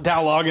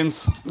 Dow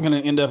Loggins, going to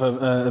end up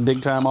a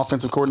big-time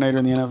offensive coordinator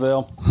in the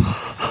NFL.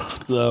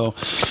 So,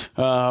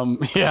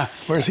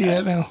 Where's he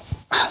at now?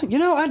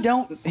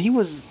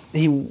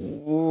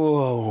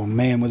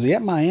 Was he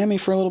at Miami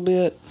for a little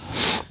bit?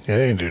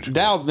 Yeah, dude.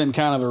 Dow's been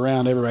kind of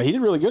around everybody. He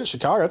did really good at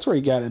Chicago. That's where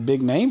he got a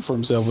big name for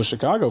himself, with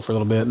Chicago for a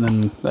little bit, and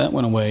then that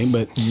went away.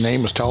 But his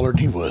name was taller than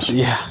he was.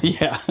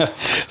 Yeah.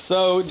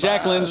 So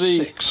Jack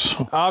Lindsey,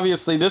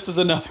 obviously, this is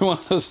another one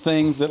of those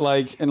things that,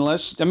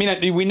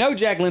 we know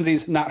Jack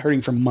Lindsey's not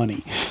hurting for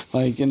money,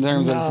 in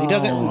terms of he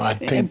doesn't.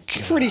 I'm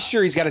pretty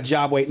sure he's got a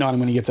job waiting on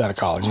him when he gets out of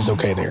college. He's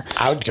okay there.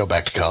 I would go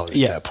back to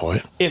college at that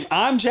point. If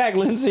I'm Jack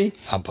Lindsey,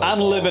 I'm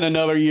living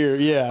another year.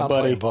 Yeah,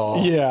 buddy.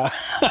 Ball. Yeah,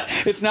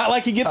 it's not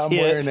like he gets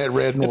hit. That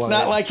red and it's white.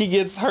 not like he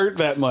gets hurt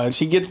that much.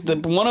 He gets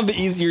one of the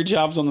easier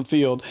jobs on the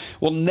field.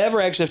 Will never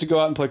actually have to go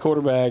out and play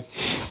quarterback,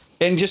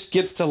 and just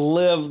gets to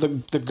live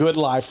the good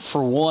life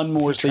for one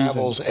more season.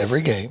 Travels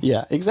every game.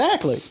 Yeah,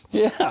 exactly.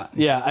 Yeah.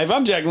 If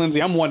I'm Jack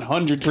Lindsey, I'm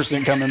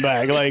 100% coming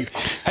back.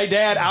 Hey,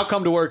 Dad, I'll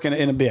come to work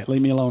in a bit.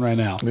 Leave me alone right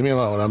now. Leave me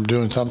alone. I'm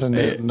doing something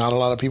that not a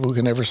lot of people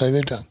can ever say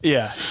they've done.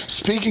 Yeah.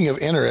 Speaking of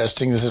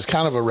interesting, this is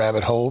kind of a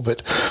rabbit hole,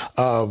 but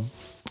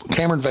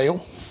Cameron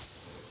Vale,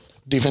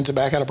 defensive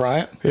back out of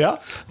Bryant. Yeah.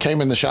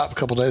 Came in the shop a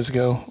couple days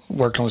ago,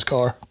 worked on his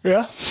car.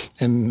 Yeah.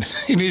 And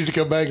he needed to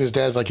come back. His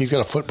dad's like, he's got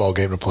a football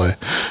game to play.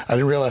 I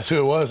didn't realize who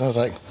it was. And I was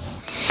like,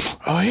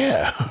 oh,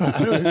 yeah.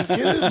 I know who this kid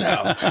is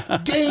now.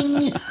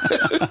 Ding.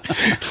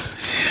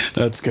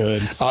 That's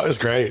good. Oh, it was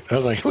great. I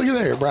was like, look at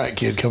there, Bryant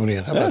kid coming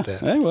in. How about that?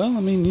 Hey, well,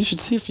 you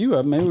should see a few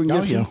of them. Maybe we can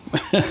get you.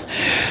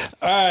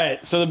 All right.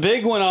 So the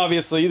big one,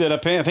 obviously, that I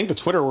think the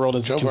Twitter world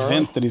is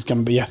convinced that he's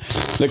coming. But yeah,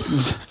 the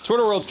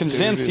Twitter world's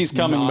convinced he's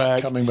coming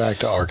back. Coming back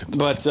to Arkansas.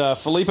 But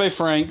Felipe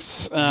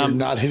Franks. You're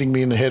not hitting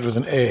me in the head with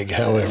an egg,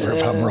 however,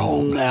 if I'm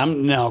wrong.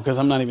 No, because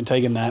I'm not even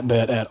taking that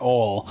bet at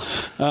all.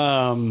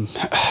 I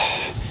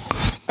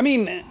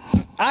mean,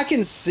 I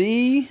can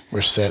see.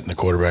 We're set in the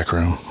quarterback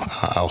room.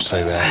 I'll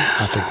say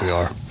that. I think we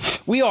are.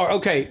 We are.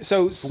 Okay.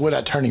 So. Would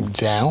I turn him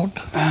down?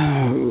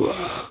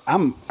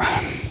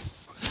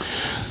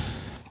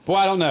 Well,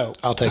 I don't know.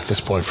 I'll take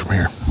this point from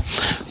here.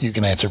 You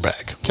can answer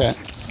back. Okay.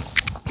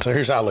 So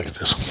here's how I look at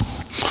this.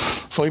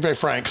 Felipe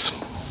Franks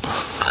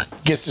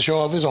gets to show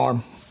off his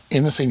arm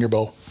in the Senior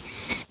Bowl.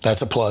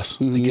 That's a plus.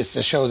 Mm-hmm. He gets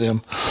to show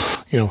them,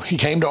 he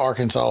came to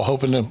Arkansas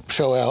hoping to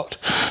show out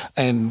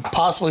and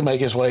possibly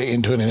make his way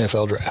into an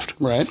NFL draft.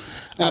 Right.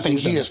 I think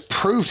he has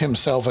proved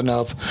himself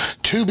enough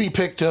to be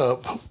picked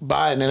up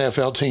by an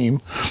NFL team,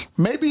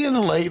 maybe in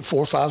the late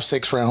 4, 5,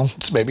 6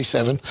 rounds, maybe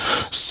 7,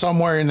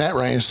 somewhere in that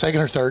range,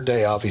 second or third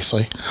day,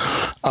 obviously.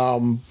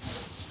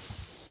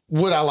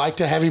 Would I like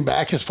to have him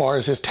back as far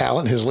as his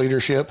talent, his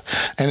leadership,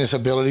 and his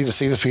ability to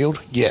see the field?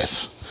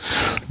 Yes.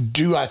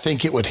 Do I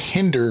think it would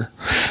hinder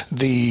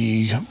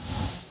the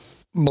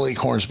Malik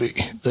Hornsby,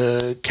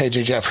 the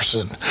KJ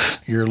Jefferson,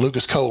 your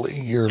Lucas Coley,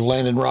 your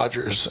Landon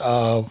Rogers?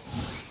 You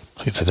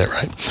said that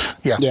right?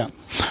 Yeah. Yeah.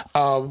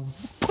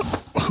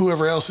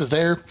 Whoever else is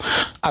there,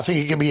 I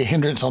think it could be a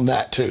hindrance on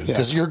that too,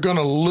 because you're going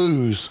to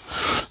lose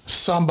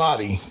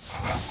somebody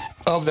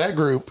of that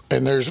group,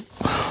 and there's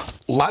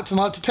lots and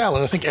lots of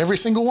talent. I think every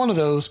single one of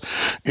those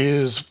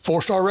is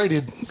 4-star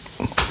rated.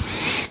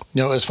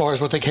 As far as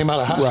what they came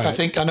out of high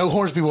school. I know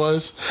Hornsby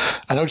was.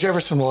 I know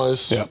Jefferson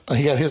was. Yeah.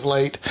 He got his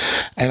late.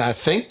 And I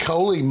think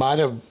Coley might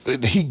have.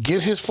 Did he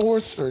get his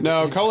 4th?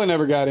 No, Coley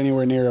never got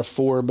anywhere near a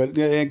 4. But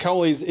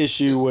Coley's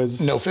issue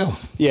was. No film.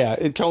 Yeah,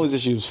 Coley's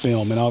issue was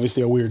film, and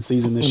obviously a weird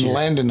season this year.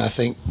 Landon, I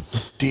think,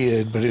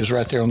 did, but it was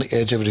right there on the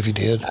edge of it if he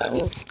did.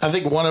 I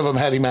think one of them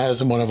had him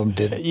as and one of them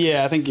didn't.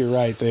 Yeah, I think you're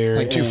right there.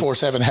 Like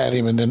 247 had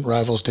him, and then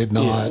Rivals did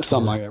not. Yeah,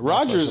 something like that.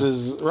 Rogers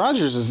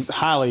is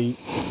highly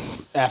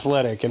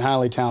athletic and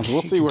highly talented.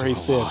 We'll see where he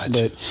fits,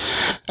 but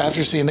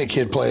after seeing that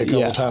kid play a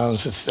couple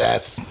times,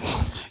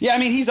 that's I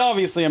mean, he's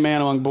obviously a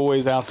man among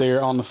boys out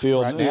there on the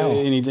field right now.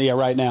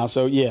 Right now.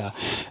 So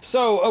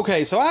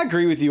okay, so I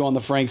agree with you on the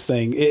Franks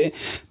thing.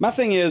 My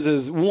thing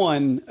is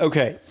one,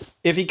 okay,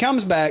 if he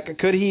comes back,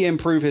 could he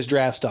improve his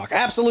draft stock?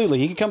 Absolutely.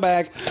 He could come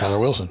back. Tyler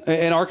Wilson.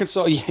 In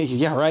Arkansas.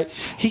 Yeah, right.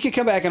 He could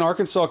come back and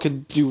Arkansas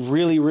could do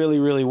really, really,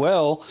 really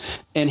well,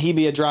 and he'd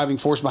be a driving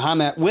force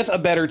behind that with a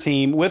better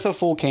team, with a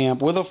full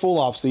camp, with a full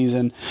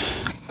offseason.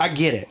 I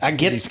get it. I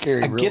get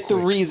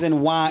the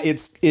reason why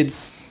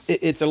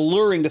it's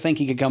alluring to think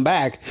he could come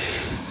back,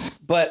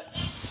 but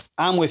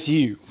I'm with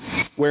you.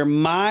 Where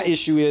my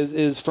issue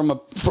is from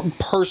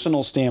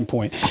personal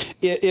standpoint.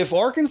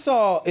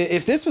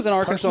 If this was an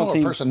Arkansas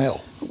team,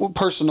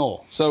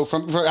 personal. So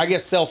I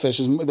guess selfish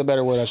is the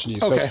better word I should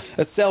use. Okay.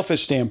 So a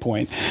selfish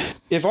standpoint.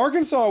 If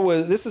Arkansas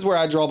was, this is where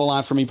I draw the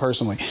line for me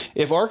personally.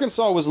 If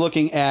Arkansas was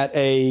looking at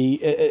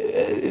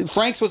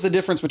Franks was the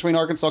difference between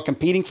Arkansas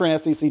competing for an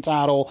SEC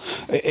title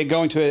and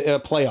going to a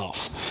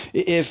playoff.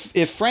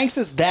 If Franks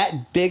is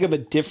that big of a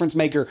difference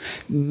maker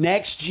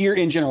next year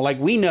in general, like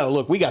we know,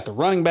 look, we got the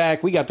running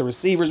back, we got the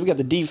receivers, we got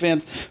the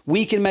defense,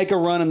 we can make a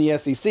run in the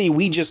SEC.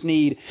 We just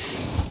need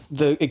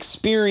the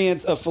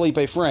experience of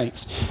Felipe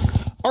Franks.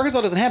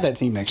 Arkansas doesn't have that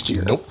team next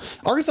year. Nope.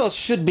 Arkansas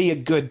should be a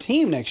good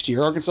team next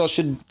year. Arkansas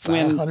should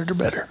win 500 or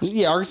better.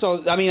 Yeah,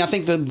 Arkansas. I mean, I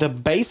think the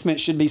basement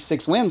should be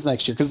 6 wins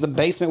next year because the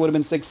basement would have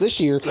been 6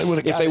 this year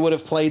if they would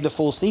have played the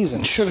full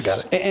season. Should have got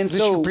it. And this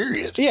so, year,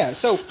 period. Yeah.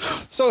 So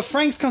if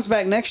Franks comes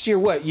back next year,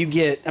 what you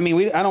get? I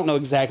mean, I don't know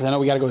exactly. I know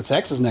we got to go to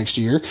Texas next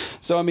year.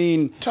 So I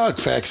mean, Tug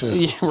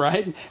faxes. Yeah,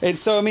 right. And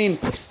so I mean,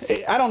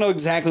 I don't know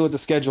exactly what the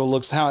schedule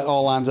looks, how it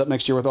all lines up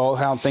next year with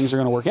how things are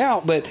going to work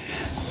out, but.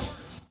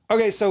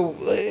 Okay, so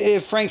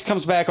if Franks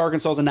comes back,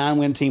 Arkansas is a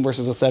 9-win team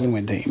versus a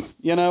 7-win team.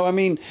 I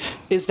mean,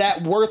 is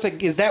that worth?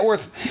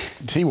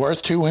 Is he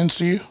worth 2 wins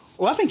to you?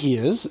 Well, I think he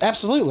is.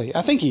 Absolutely.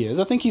 I think he is.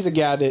 I think he's a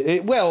guy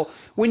that,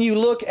 when you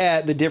look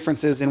at the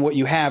differences in what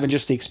you have and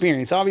just the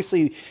experience,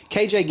 obviously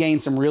KJ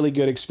gained some really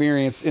good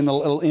experience in the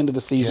end of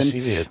the season. Yes,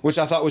 he did. Which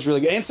I thought was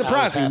really good and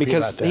surprising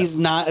because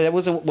that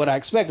wasn't what I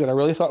expected. I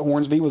really thought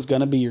Hornsby was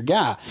going to be your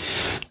guy.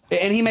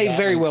 And he may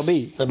well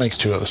be. That makes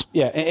 2 of us.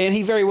 Yeah, and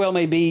he very well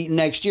may be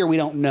next year. We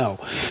don't know.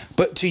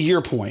 But to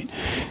your point,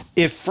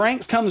 if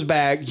Franks comes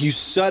back, you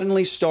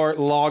suddenly start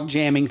log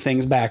jamming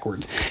things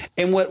backwards.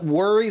 And what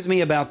worries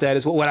me about that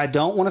is what I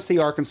don't want to see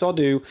Arkansas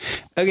do.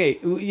 Okay,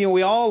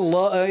 we all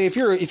love. If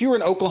you're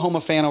an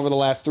Oklahoma fan over the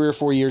last 3 or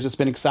 4 years, it's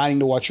been exciting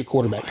to watch your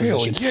quarterback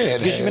position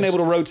because you've been able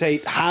to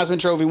rotate Heisman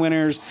Trophy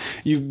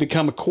winners. You've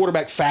become a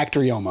quarterback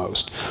factory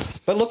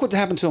almost. But look what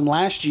happened to them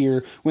last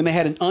year when they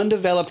had an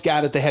undeveloped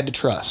guy that they had to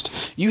trust.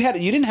 You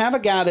didn't have a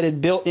guy that had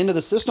built into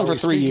the system for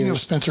 3 years. Speaking of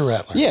Spencer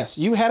Rattler. Yes,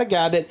 you had a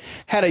guy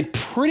that had a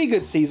pretty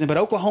good season, but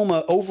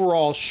Oklahoma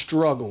overall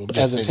struggled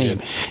as a team.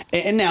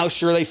 And now,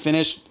 sure, they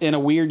finished in a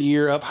weird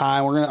year up high.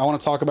 I want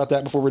to talk about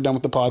that before we're done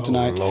with the pod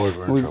tonight. Lord,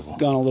 we're in We've trouble.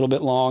 gone a little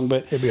bit long,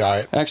 but It'll be all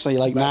right. Actually,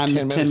 like About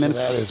 10 minutes. Of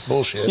that is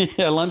bullshit.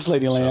 Yeah, Lunch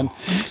Lady Land.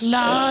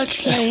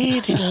 Lunch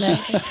Lady Land.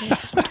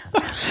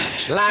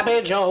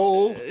 Sloppy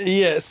Joe.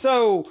 Yeah,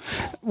 so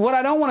what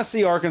I don't want to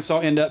see Arkansas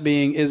end up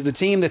being is the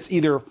team that's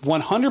either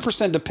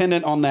 100%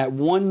 dependent on that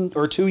 1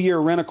 or 2 year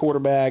rent a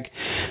quarterback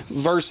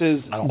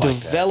versus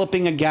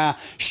developing a guy.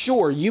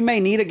 Sure, you may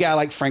need a guy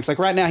like Franks. Like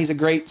right now, he's a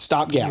great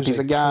stopgap. He's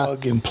a guy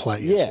plug and play.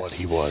 Is what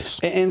he was.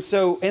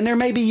 And there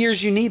may be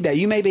years you need that.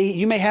 You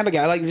may have a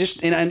guy like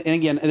just and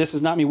again, this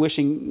is not me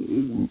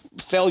wishing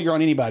failure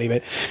on anybody,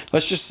 but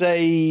let's just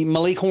say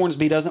Malik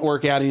Hornsby doesn't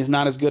work out and he's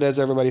not as good as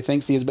everybody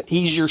thinks he is, but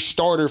he's your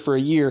starter for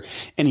a year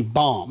and he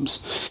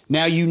bombs.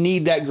 Now you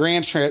need that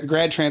grad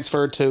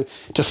transfer to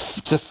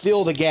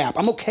fill the gap.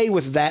 I'm okay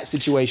with that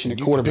situation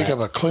at quarterback. Pick up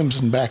a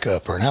Clemson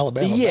backup or an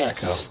Alabama backup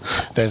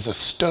that's a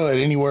stud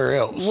anywhere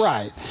else.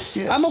 Right.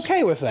 Yes. I'm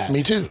okay with that.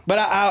 Me too. But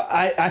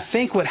I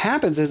think what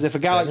happens is if a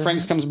guy like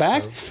Franks comes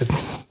back,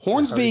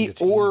 Hornsby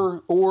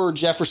or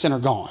Jefferson are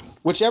gone.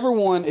 Whichever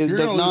one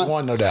does not lose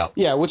one, no doubt.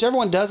 Yeah, whichever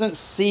one doesn't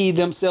see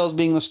themselves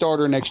being the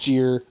starter next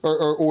year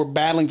or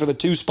battling for the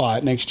 2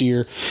 spot next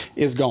year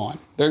is gone.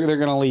 They're going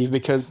to leave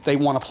because they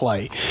want to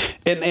play,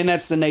 and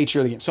that's the nature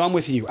of the game. So I'm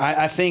with you.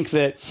 I think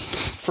that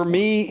for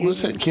me,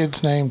 what's that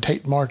kid's name?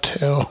 Tate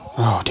Martell.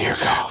 Oh dear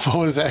God, what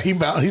was that?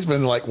 He's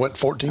been like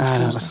 14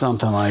 schools?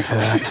 Something like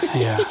that.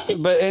 Yeah,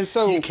 but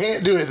so you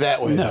can't do it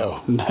that way.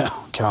 No,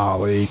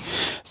 golly.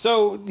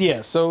 So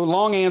yeah. So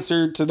long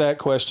answer to that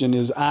question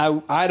is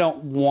I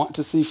don't want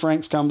to see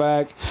Franks come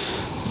back.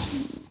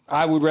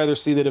 I would rather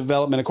see the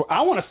development.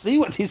 I want to see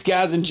what these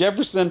guys in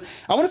Jefferson.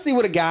 I want to see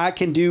what a guy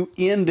can do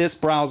in this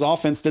Browns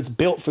offense that's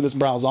built for this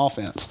Browns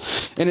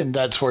offense, and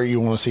that's where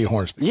you want to see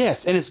Hornsby.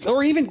 Yes, and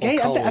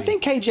I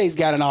think KJ's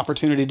got an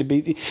opportunity to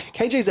be.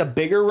 KJ's a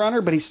bigger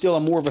runner, but he's still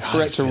more of a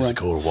threat to run.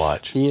 Cool to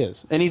watch. He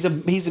is, and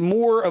he's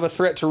more of a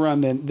threat to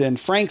run than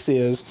Franks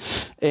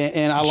is,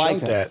 and I like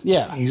that.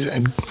 Yeah.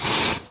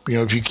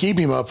 If you keep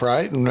him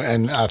upright,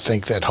 and I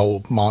think that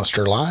whole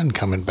monster line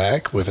coming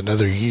back with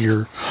another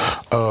year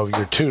of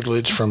your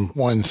tutelage from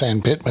one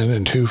Sam Pittman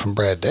and 2 from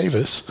Brad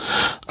Davis,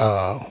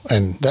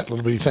 and that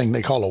little bitty thing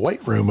they call a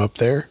weight room up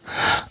there,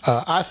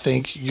 I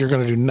think you're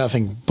going to do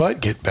nothing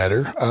but get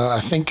better.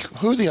 I think,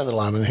 who's the other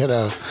lineman? They had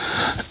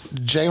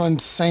Jalen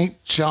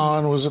St.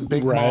 John was a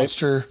big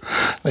monster.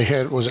 They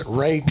had, was it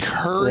Ray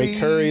Curry? Ray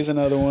Curry's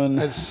another one.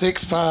 At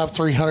 6'5",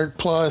 300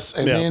 plus.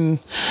 And then,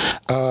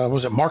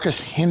 was it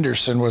Marcus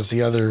Henderson was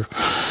the other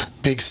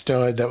big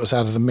stud that was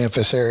out of the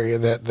Memphis area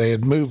that they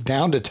had moved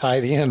down to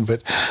tight end,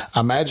 but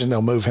I imagine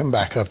they'll move him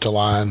back up to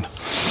line.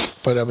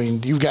 But, I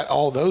mean, you've got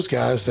all those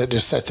guys that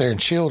just sat there and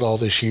chilled all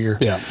this year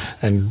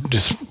and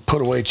just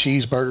put away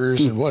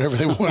cheeseburgers and whatever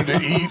they wanted to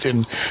eat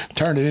and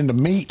turned it into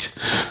meat.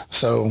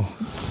 So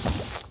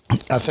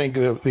I think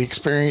the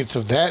experience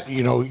of that,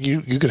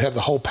 you could have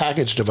the whole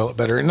package develop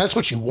better, and that's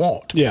what you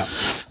want. Yeah.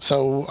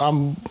 So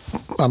I'm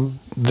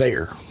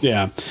there.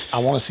 Yeah.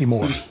 I want to see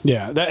more.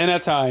 Yeah, and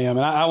that's how I am,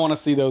 and I want to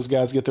see those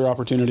guys get their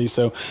opportunity.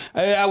 So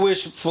I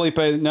wish Felipe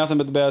nothing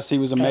but the best. He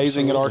was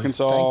amazing at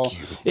Arkansas. Thank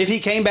you. If he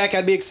came back,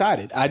 I'd be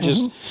excited. I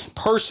just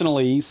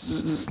personally,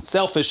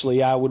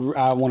 selfishly, I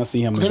want to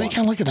see him. Would that be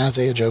kind of like an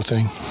Isaiah Joe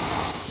thing?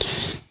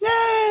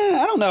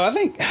 I don't know. I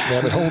think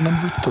rabbit hole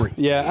number 3.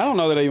 Yeah, I don't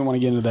know that I even want to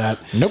get into that.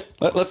 Nope.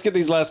 Let's get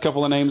these last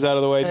couple of names out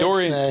of the way.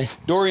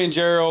 Dorian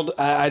Gerald,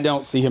 I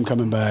don't see him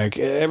coming back.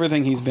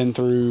 Everything he's been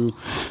through,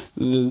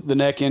 the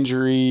neck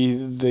injury,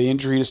 the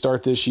injury to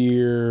start this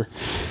year.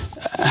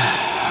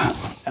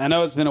 I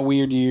know it's been a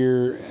weird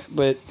year,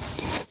 but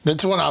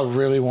that's one I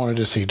really wanted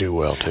to see do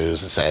well too.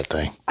 Is a sad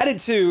thing. I did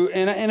too,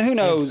 and who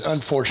knows? It's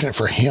unfortunate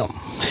for him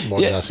more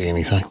than I see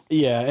anything.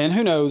 Yeah, and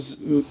who knows?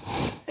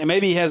 And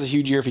maybe he has a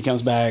huge year if he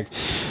comes back.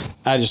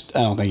 I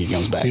don't think he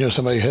comes back.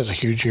 Somebody who has a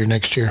huge year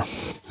next year.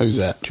 Who's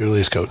that?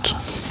 Julius Coates.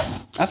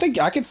 I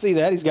think I could see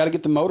that. He's got to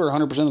get the motor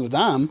 100% of the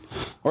time,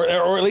 or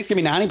at least give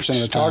me 90% of the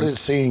time. Started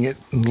seeing it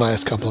in the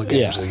last couple of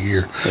games of the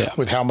year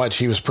with how much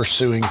he was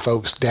pursuing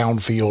folks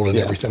downfield and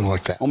everything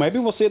like that. Well, maybe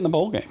we'll see it in the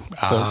bowl game. So.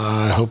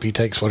 I hope he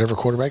takes whatever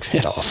quarterback's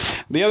head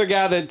off. The other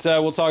guy that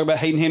we'll talk about,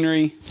 Hayden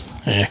Henry.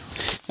 Yeah.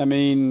 I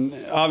mean,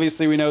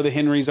 obviously we know the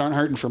Henrys aren't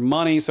hurting for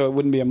money, so it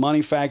wouldn't be a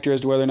money factor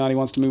as to whether or not he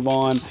wants to move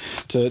on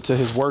to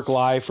his work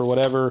life or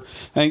whatever.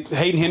 I think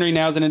Hayden Henry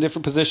now is in a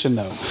different position,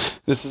 though.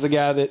 This is a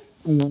guy that,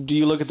 do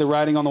you look at the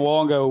writing on the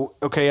wall and go,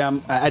 okay,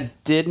 I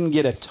didn't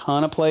get a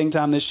ton of playing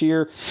time this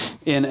year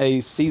in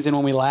a season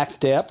when we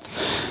lacked depth.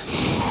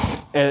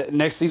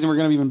 Next season we're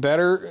going to be even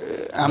better.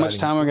 How much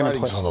time are we going to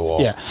play? On the wall.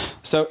 Yeah.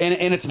 So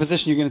and it's a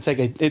position you're going to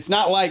take it's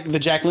not like the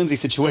Jack Lindsay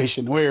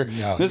situation where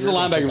this is a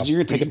linebacker, you're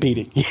going to take a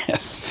beating.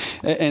 Yes.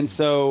 And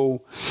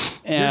so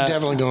you're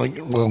definitely going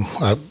to. Well,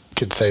 I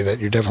could say that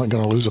you're definitely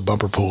going to lose a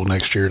bumper pool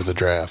next year to the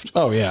draft.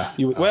 Oh yeah.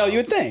 You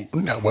would think.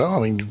 No, well,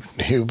 I mean,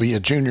 he'll be a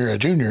junior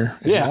if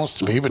he wants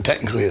to be, but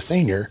technically a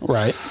senior.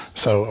 Right.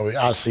 So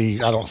I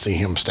don't see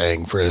him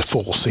staying for a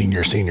full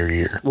senior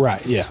year.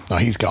 Right. Yeah. No,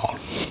 he's gone.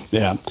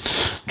 Yeah.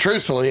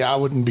 truthfully, I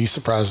wouldn't be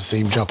surprised to see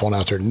him jump on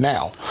out there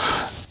now.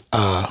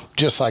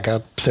 Just like I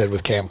said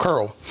with Cam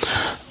Curl,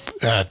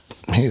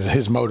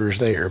 his motor's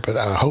there, but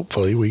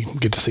hopefully we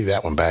get to see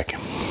that one back.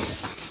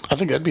 I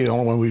think that'd be the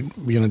only one we'd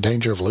be in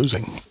danger of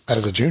losing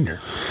as a junior.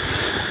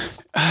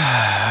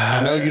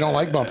 I know you don't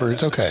like Bumper.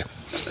 It's okay.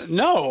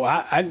 No,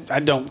 I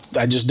don't.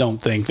 I just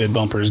don't think that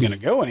Bumper is going to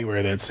go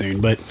anywhere that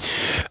soon. But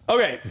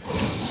okay,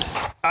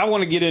 I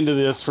want to get into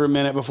this for a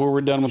minute before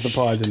we're done with the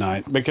pod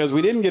tonight, because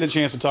we didn't get a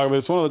chance to talk about it.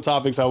 It's one of the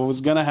topics I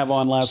was going to have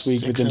on last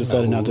week, but then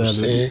decided not to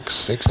have it.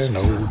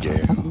 6-0,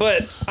 yeah.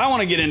 But I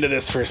want to get into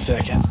this for a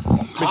second.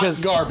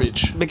 Because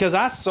garbage. Because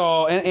I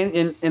saw,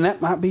 and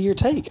that might be your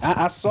take.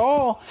 I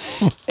saw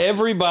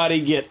everybody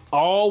get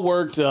all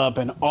worked up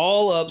and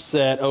all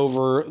upset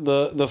over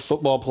the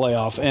football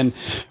playoff. And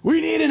we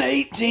need an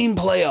 8-team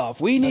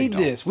playoff. We need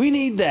this. We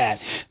need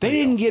that. They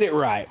didn't get it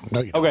right.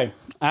 No, you don't. Okay,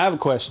 I have a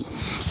question.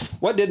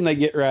 What didn't they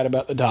get right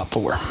about the top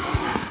four?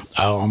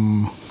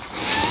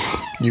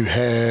 You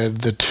had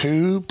the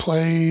 2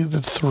 play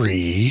the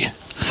 3,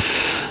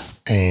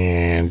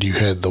 and you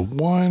had the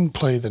 1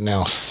 play the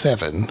now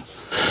 7.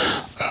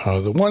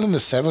 The 1 and the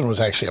 7 was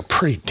actually a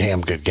pretty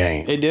damn good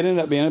game. It did end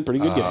up being a pretty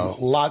good game. A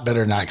lot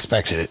better than I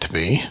expected it to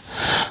be.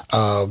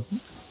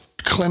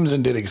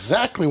 Clemson did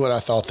exactly what I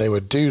thought they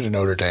would do to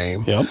Notre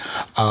Dame. Yep.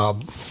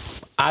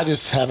 I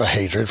just have a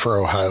hatred for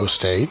Ohio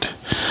State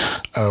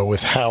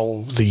with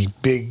how the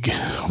Big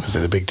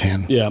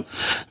Ten? Yeah.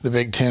 The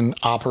Big Ten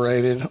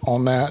operated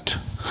on that.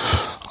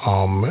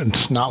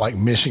 It's not like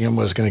Michigan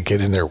was going to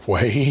get in their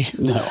way.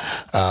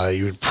 No.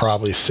 You would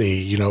probably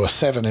see, a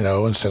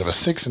 7-0 instead of a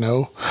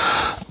 6-0.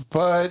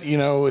 But,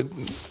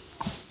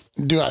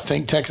 do I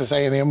think Texas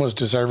A&M was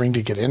deserving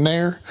to get in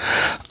there?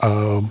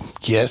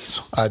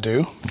 Yes, I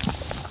do.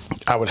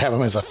 I would have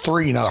them as a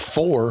 3, not a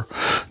 4,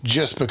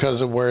 just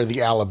because of where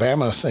the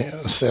Alabama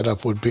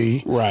setup would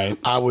be. Right.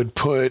 I would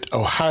put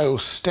Ohio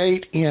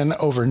State in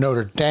over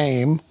Notre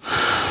Dame,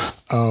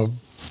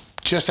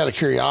 just out of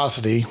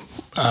curiosity,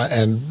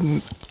 and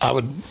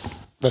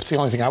that's the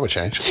only thing I would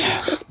change.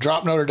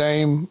 Drop Notre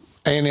Dame,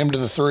 A&M to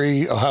the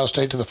 3, Ohio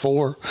State to the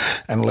 4,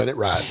 and let it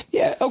ride.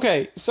 Yeah,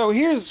 okay. So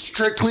here's...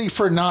 Strictly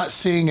for not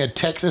seeing a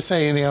Texas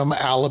A&M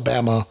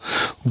Alabama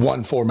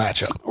 1-4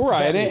 matchup.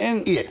 Right. That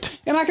is it.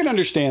 And I can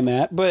understand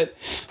that, but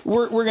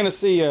we're going to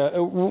see...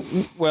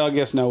 well, I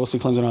guess no, we'll see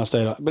Clemson Ohio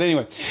State. But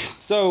anyway,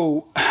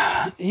 so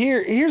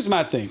here's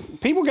my thing.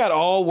 People got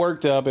all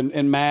worked up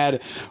and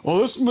mad. Well,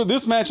 this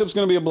matchup's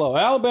going to be a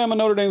blowout. Alabama,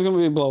 Notre Dame's going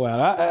to be a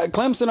blowout.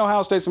 Clemson,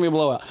 Ohio State's going to be a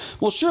blowout.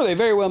 Well, sure, they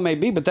very well may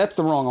be, but that's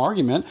the wrong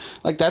argument.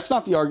 Like, that's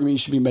not the argument you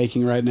should be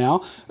making right now.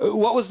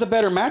 What was the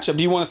better matchup?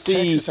 Do you want to see...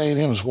 Texas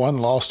A&M's one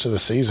loss to the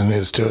season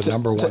is to a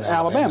number 1 to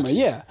Alabama,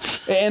 yeah.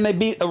 And they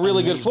beat a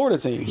really good Florida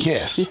team.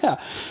 Yes. Yeah.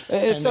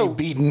 And so they've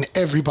beaten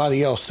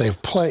everybody else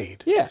they've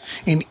played. Yeah.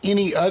 In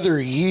any other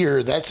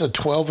year, that's a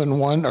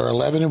 12-1 or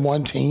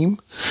 11-1 team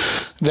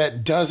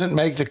that doesn't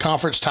make the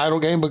conference title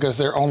game because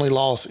their only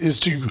loss is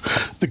to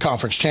the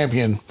conference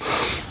champion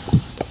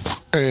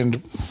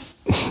and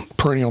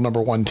perennial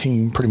number 1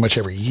 team pretty much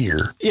every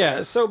year.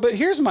 Yeah, but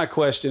here's my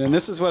question, and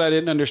this is what I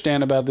didn't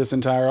understand about this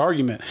entire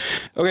argument.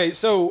 Okay,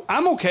 so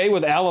I'm okay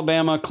with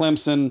Alabama,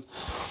 Clemson,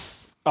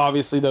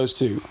 obviously those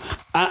 2.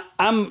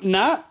 I'm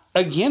not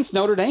against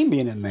Notre Dame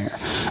being in there.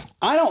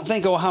 I don't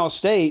think Ohio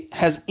State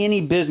has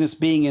any business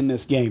being in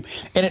this game.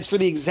 And it's for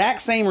the exact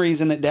same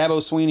reason that Dabo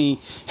Swinney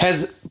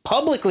has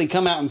publicly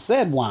come out and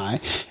said why.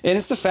 And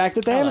it's the fact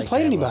that they haven't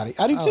played anybody.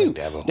 I do too.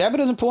 Like Dabo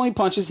doesn't pull any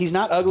punches. He's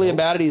not ugly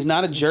about it. He's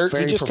not a jerk.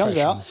 He just comes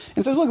out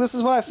and says, look, this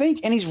is what I think.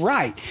 And he's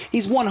right.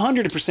 He's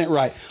 100%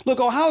 right. Look,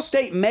 Ohio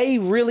State may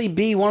really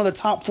be one of the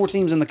top 4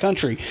 teams in the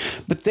country,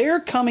 but they're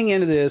coming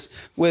into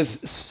this with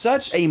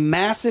such a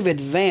massive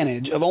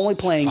advantage of only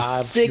playing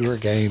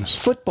 6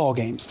 football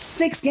games.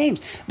 6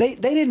 games.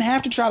 They didn't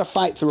have to try to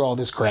fight through all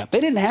this crap. They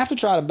didn't have to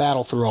try to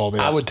battle through all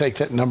this. I would take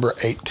that number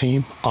 8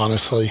 team,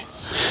 honestly,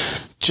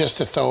 just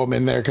to throw them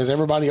in there because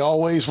everybody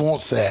always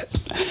wants that.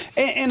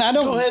 And I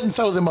don't... Go ahead and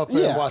throw them up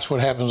there and watch what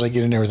happens when they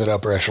get in there with that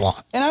upper echelon.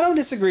 And I don't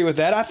disagree with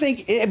that. I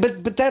think...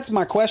 But that's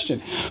my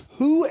question.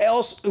 Who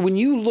else, when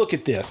you look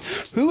at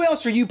this, who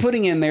else are you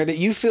putting in there that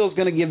you feel is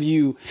going to give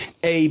you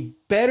a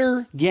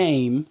better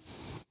game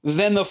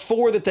than the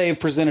 4 that they've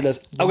presented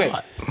us? Okay.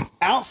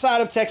 Outside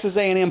of Texas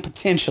A&M,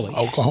 potentially.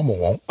 Oklahoma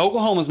won't.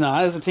 Oklahoma's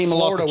not. As a team that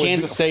lost to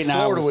Kansas State and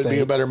Iowa State. Florida would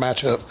be a better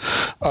matchup.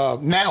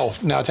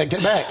 Now take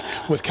that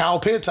back. With Kyle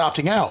Pitts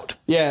opting out.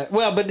 Yeah,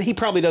 well, but he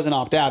probably doesn't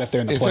opt out if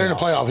they're in the playoffs. If they're in the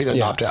playoff, he doesn't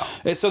opt out.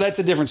 So that's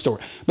a different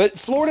story. But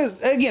Florida,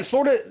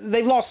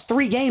 they've lost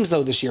 3 games,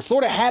 though, this year.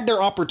 Florida had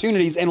their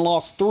opportunities and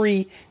lost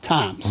 3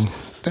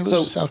 times. They lose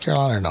to South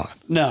Carolina or not?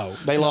 No,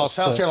 they lost.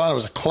 South Carolina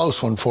was a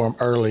close one for them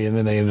early, and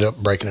then they ended up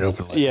breaking it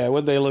open later. Yeah,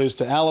 would they lose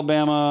to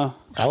Alabama,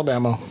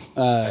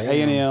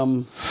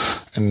 A&M,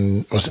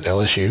 and was it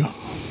LSU?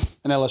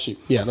 And LSU.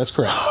 Yeah, that's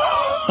correct.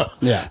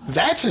 Yeah,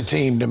 that's a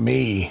team to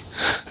me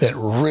that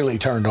really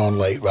turned on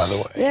late, by the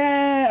way.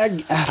 Yeah.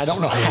 I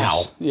don't know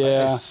how. Yeah.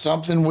 There's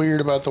something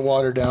weird about the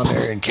water down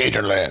there in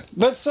Cajun land.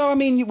 But so, I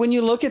mean, when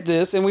you look at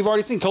this, and we've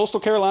already seen Coastal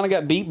Carolina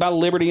got beat by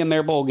Liberty in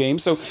their bowl game,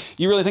 so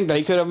you really think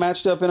they could have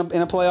matched up in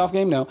a playoff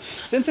game? No.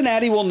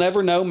 Cincinnati will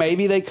never know.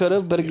 Maybe they could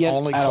have, but again, The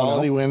only I don't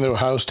quality know. win that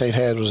Ohio State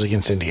had was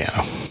against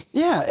Indiana.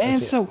 Yeah,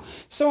 and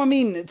so I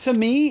mean, to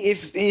me,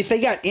 if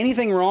they got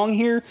anything wrong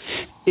here,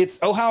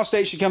 it's Ohio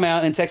State should come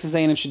out and Texas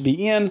A&M should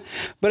be in.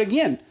 But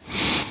again,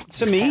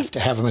 to me, You have to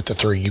have them at the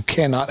 3. You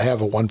cannot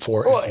have a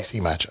 1-4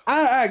 SEC matchup.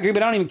 I agree,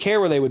 but I don't even care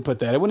where they would put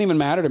that. It wouldn't even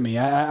matter to me.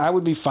 I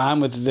would be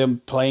fine with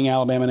them playing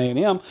Alabama and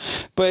A&M.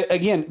 But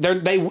again,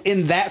 they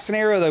in that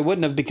scenario they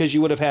wouldn't have, because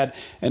you would have had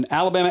an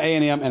Alabama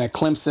A&M and a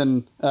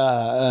Clemson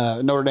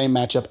Notre Dame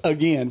matchup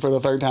again for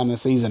the third time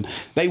this season.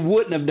 They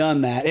wouldn't have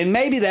done that, and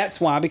maybe that's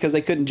why, because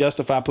they couldn't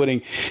justify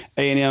putting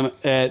A&M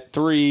at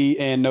 3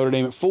 and Notre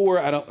Dame at 4.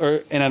 I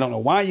don't know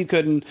why you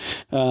couldn't,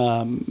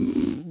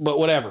 but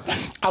whatever.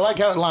 I like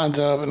how it lines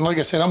up. And like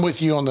I said, I'm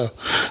with you on the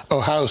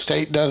Ohio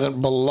State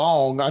doesn't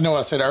belong. I know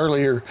I said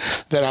earlier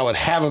that I would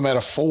have them at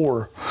a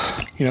 4,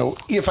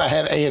 if I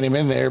had A&M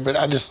in there, but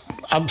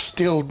I'm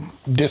still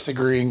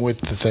disagreeing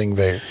with the thing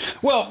there.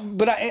 Well,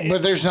 but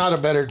there's not a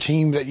better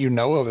team that you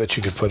know of that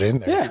you could put in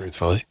there, yeah.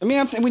 truthfully. I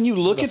mean, when you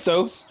look at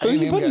those, who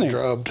you put in there?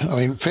 Drubbed. I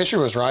mean, Fisher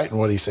was right in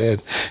what he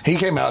said. He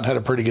came out and had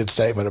a pretty good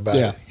statement about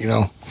it,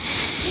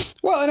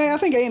 Well, and I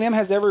think A&M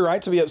has every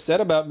right to be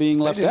upset about being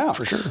left out.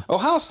 For sure.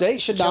 Ohio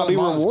State should not be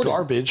rewarded.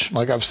 Garbage,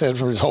 like I've said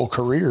for his whole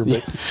career,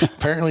 but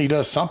apparently he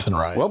does something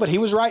right. Well, but he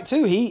was right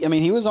too.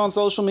 He was on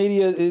social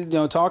media,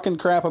 talking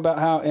crap about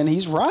how, and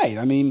he's right.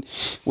 I mean,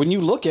 when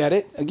you look at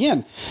it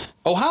again,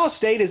 Ohio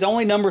State is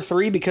only number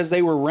 3 because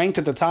they were ranked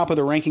at the top of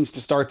the rankings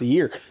to start the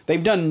year.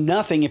 They've done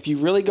nothing. If you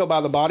really go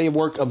by the body of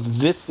work of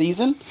this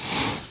season,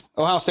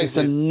 Ohio State's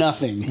done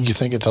nothing. You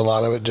think it's a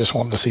lot of it just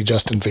wanting to see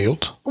Justin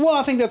Fields? Well,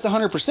 I think that's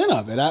 100%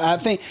 of it. I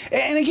think,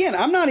 and again,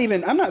 I'm not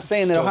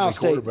saying that Ohio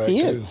State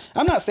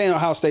I'm not saying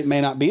Ohio State may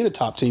not be the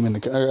top team in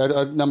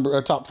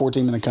a top 4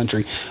 team in the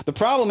country. The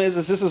problem is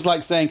this is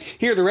like saying,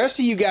 here, the rest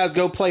of you guys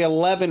go play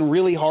 11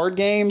 really hard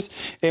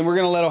games, and we're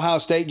going to let Ohio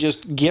State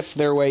just gift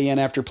their way in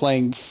after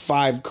playing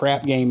 5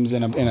 crap games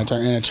in a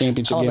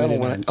championship game. Alabama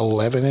went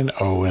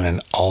 11-0 in an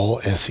all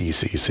SEC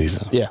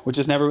season. Yeah, which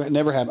has never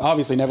happened.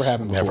 Obviously, never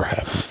happened before. Never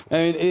happened. I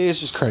mean, it's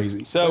just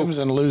crazy. So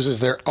Clemson loses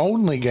their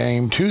only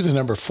game to the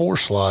number 4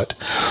 slot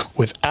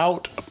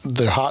without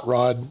the hot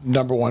rod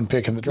number 1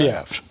 pick in the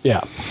draft.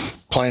 Yeah.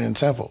 Plain and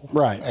simple.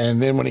 Right. And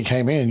then when he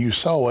came in, you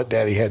saw what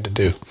Daddy had to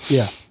do.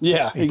 Yeah.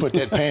 Yeah. He put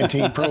that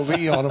Pantene Pro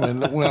V on him and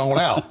went on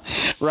out.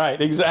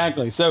 Right.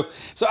 Exactly. So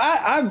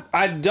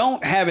I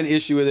don't have an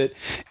issue with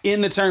it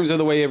in the terms of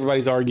the way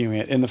everybody's arguing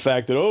it, and the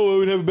fact that, we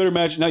would have a better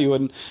match. No, you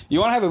wouldn't.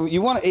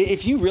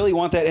 If you really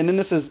want that, and then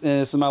this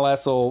is my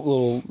last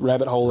little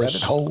rabbit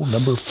hole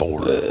number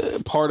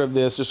 4 part of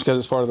this, just because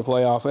it's part of the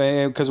playoff,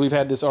 and because we've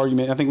had this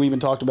argument. I think we even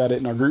talked about it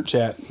in our group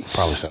chat.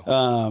 Probably so.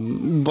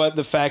 But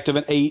the fact of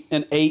an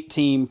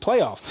 8-team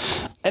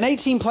playoff. An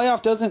 8-team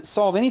playoff doesn't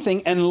solve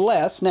anything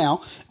unless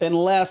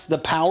the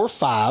Power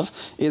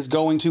 5 is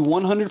going to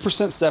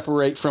 100%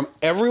 separate from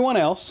everyone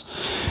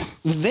else.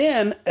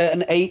 Then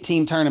an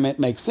 8-team tournament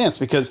makes sense,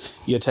 because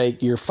you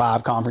take your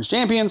 5 conference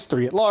champions,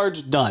 3 at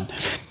large, done.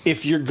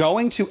 If you're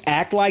going to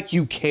act like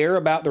you care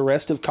about the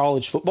rest of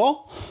college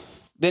football,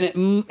 then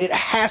it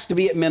has to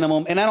be at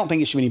minimum, and I don't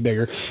think it should be any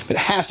bigger, but it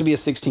has to be a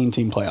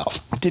 16-team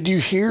playoff. Did you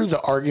hear the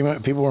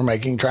argument people were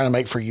trying to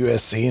make for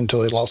USC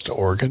until they lost to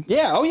Oregon?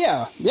 Yeah,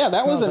 yeah,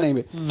 that was the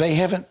name. They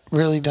haven't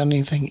really done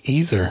anything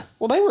either.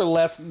 Well, they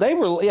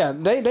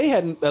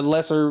had a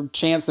lesser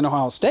chance than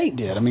Ohio State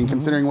did. I mean,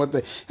 considering what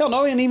no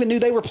one even knew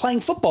they were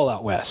playing football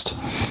out west.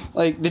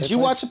 Like, did you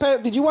watch the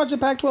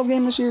Pac-12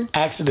 game this year?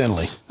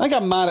 Accidentally. I think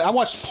I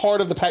watched part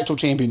of the Pac-12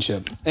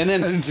 championship, and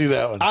then I didn't see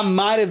that one. I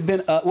might have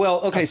been I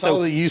saw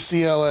the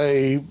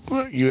UCLA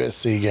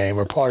USC game,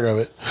 or part of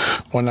it,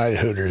 one night at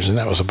Hooters, and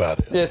that was about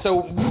it. Yeah,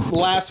 so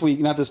last week,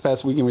 not this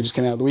past weekend, we just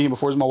came out. The weekend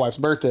before was my wife's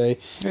birthday,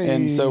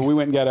 and so we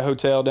went and got a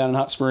hotel down in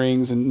Hot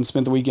Springs and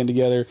spent the weekend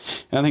together.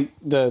 And I think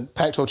the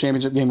Pac-12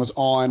 championship game was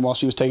on while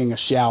she was taking a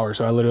shower,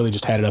 so I literally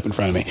just had it up in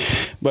front of me.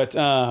 But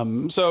I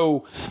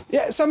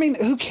mean,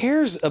 who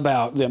cares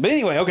about them? But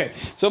anyway, okay.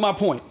 So my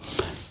point.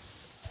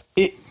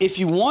 If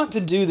you want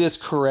to do this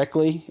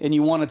correctly, and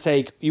you want to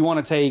take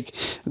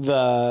this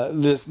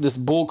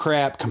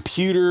bullcrap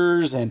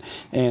computers and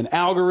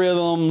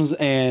algorithms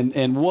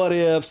and what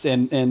ifs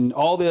and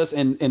all this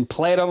and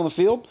play it out on the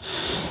field,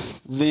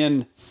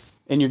 then,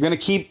 and you're going to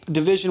keep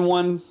Division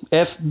I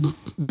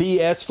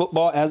FBS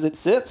football as it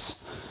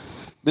sits,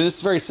 then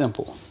it's very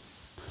simple.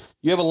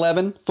 You have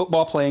 11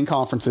 football playing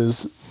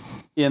conferences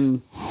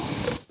in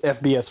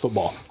FBS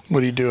football. What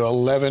do you do?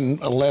 11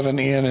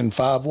 in and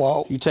 5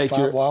 wild cards? You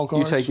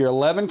take your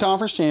 11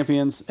 conference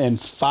champions and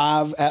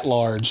 5 at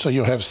large. So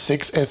you'll have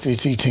 6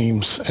 SEC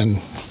teams, and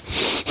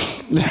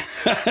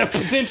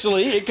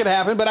potentially it could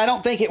happen, but I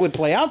don't think it would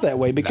play out that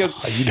way,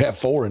 because you'd have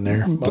 4 in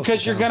there.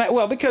 Because you're gonna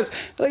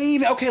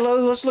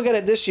let's look at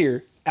it this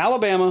year.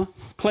 Alabama,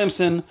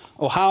 Clemson,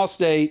 Ohio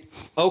State,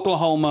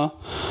 Oklahoma,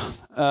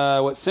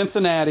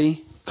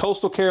 Cincinnati,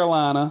 Coastal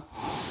Carolina.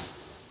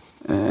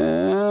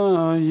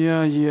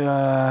 Yeah.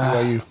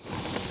 BYU.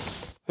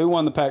 Who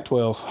won the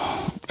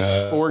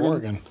Pac-12?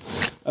 Oregon.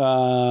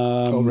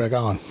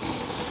 Oregon.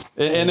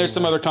 And there's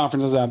some other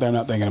conferences out there I'm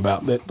not thinking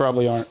about that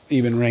probably aren't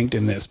even ranked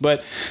in this.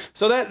 But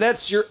so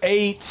that's your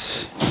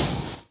 8.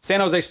 San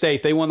Jose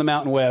State, they won the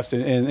Mountain West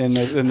in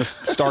the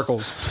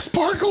Starkles.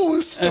 Sparkle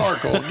with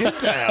Starkle. Get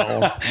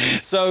down.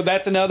 So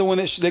that's another one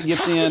that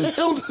gets in. How the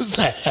hell does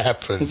that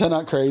happen? Is that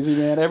not crazy,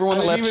 man? Everyone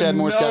that left Chad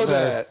Morris got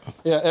better.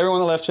 Yeah,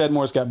 everyone that left Chad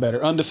Morris got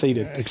better.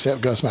 Undefeated.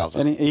 Except Gus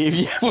Malzahn.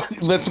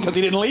 And that's because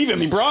he didn't leave him.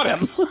 He brought him.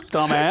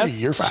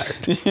 Dumbass. You're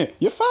fired.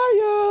 You're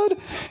fired.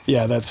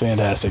 Yeah, that's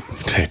fantastic.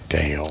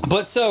 Damn.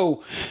 But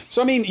so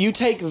I mean, you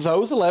take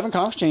those 11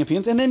 conference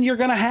champions, and then you're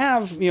going to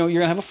have,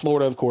 a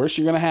Florida, of course.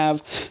 You're going to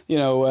have,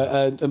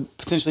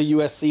 potentially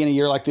USC in a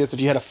year like this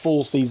if you had a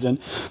full season.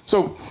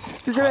 So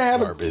you're going to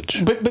have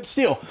garbage. But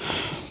still,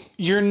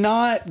 you're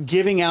not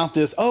giving out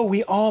this,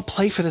 we all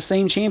play for the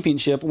same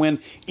championship, when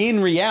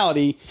in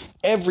reality,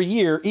 every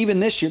year, even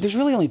this year, there's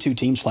really only 2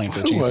 teams playing for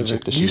a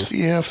championship this year.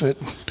 UCF that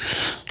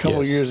a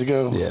couple of years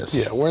ago. Yes.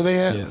 Yeah, where are they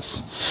at?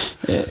 Yes.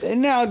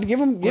 And now give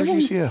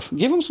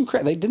them some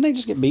credit. Didn't they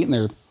just get beaten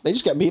there? They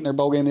just got beaten their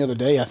bowl game the other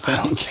day, I think.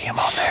 I don't see them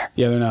on there.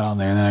 Yeah, they're not on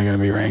there. They're not going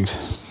to be ranked.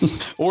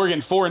 Oregon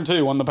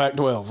 4-2 won the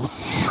Pac-12.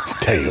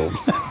 Damn.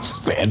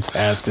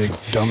 Fantastic.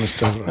 Dumbest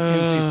stuff.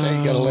 NC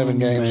State got 11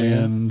 games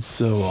in.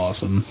 So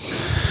awesome.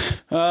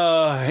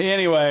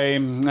 Anyway, I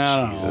don't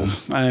know.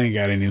 I ain't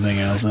got anything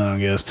else, I don't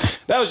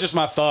guess. That was just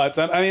my thoughts.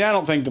 I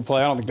don't think they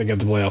got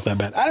the playoff that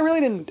bad. I really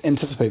didn't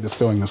anticipate this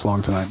going this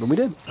long tonight, but we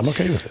did. I'm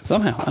okay with it.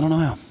 Somehow. I don't know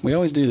how. We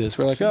always do this.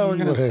 We're like, we're going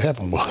to... What had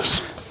happened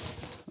was...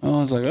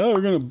 it's like,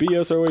 we're going to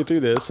BS our way through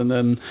this, and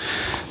then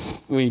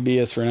we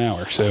BS for an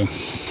hour, so...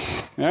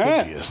 All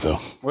right. BS, though.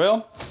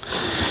 Well,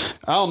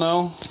 I don't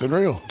know. It's been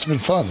real. It's been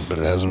fun, but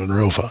it hasn't been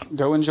real fun.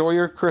 Go enjoy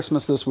your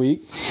Christmas this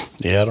week.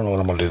 Yeah, I don't know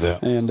when I'm going to do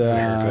that. And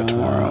haircut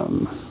tomorrow.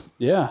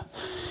 Yeah.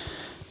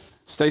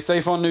 Stay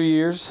safe on New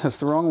Year's. That's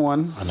the wrong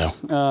one. I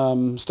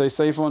know. Stay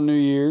safe on New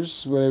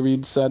Year's, whatever you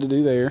decide to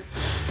do there.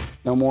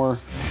 No more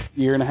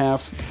year and a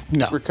half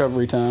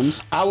recovery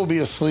times. I will be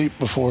asleep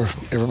before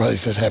everybody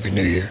says Happy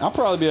New Year. I'll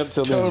probably be up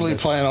till Totally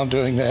plan on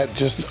doing that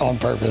just on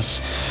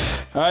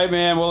purpose. All right,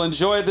 man. Well,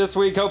 enjoy it this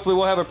week. Hopefully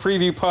we'll have a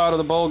preview pod of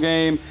the bowl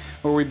game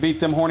where we beat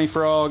them horny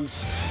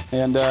frogs,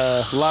 and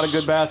a lot of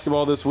good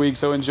basketball this week,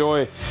 so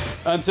enjoy.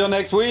 Until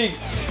next week,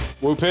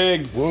 Woo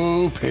Pig.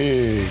 Woo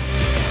Pig.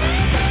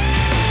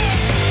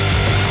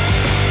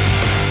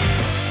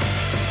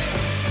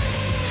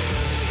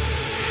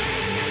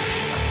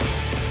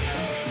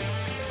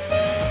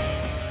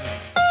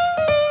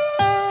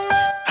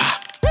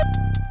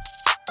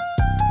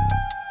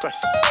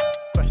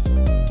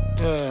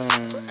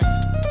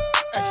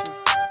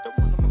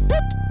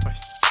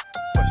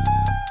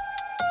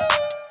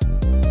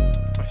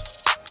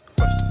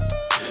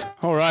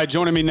 All right,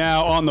 joining me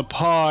now on the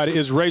pod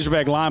is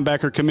Razorback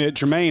linebacker commit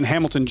Jermaine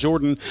Hamilton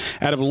Jordan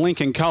out of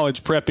Lincoln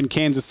College Prep in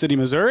Kansas City,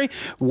 Missouri.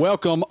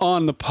 Welcome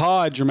on the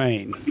pod,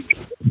 Jermaine.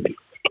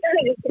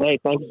 Hey,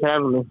 thanks for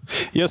having me.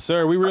 Yes,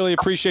 sir. We really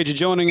appreciate you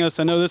joining us.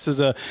 I know this is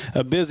a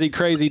busy,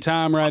 crazy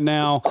time right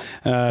now,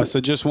 so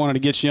just wanted to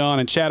get you on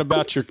and chat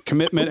about your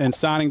commitment and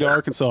signing to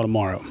Arkansas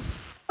tomorrow.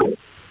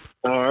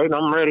 All right,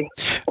 I'm ready.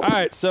 All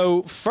right,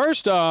 so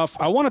first off,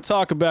 I want to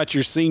talk about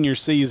your senior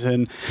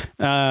season,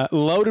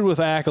 loaded with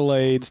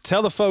accolades.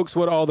 Tell the folks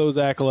what all those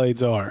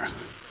accolades are.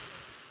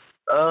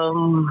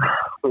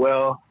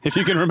 Well, if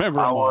you can remember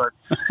them all.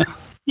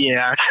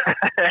 Yeah,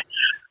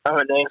 I'm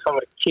going to name some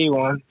of the key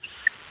ones.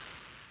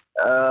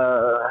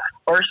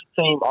 First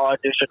team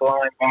all-district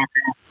linebacker,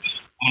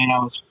 and I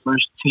was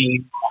first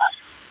team.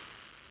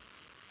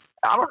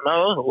 I don't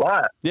know. It was a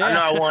lot. Yeah. I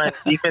know I won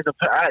defensive.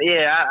 I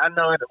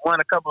know I won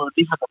a couple of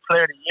defensive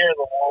player of the year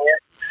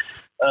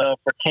award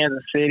for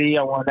Kansas City.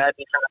 I won that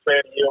defensive player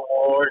of the year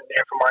award, and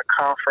then for my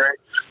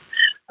conference,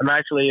 I'm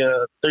actually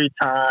a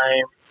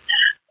 3-time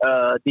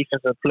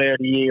defensive player of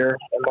the year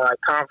in my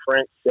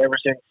conference ever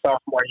since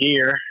sophomore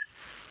year.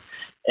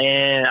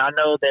 And I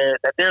know that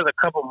there's a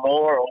couple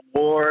more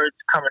awards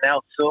coming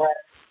out soon.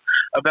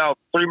 About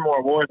 3 more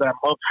awards that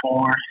I'm up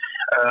for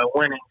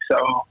winning.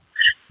 So.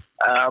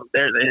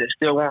 It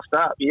still won't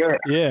stop.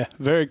 Yeah,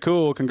 very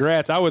cool.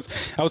 Congrats. I was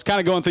kind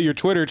of going through your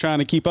Twitter trying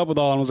to keep up with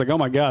all, and was like, oh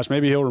my gosh,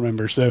 maybe he'll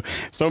remember. So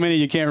many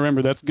you can't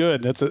remember. That's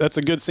good. That's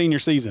a good senior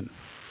season.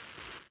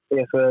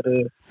 Yes, it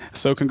is.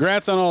 So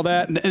congrats on all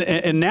that.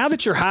 And now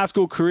that your high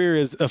school career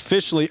is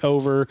officially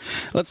over,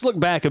 let's look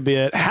back a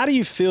bit. How do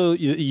you feel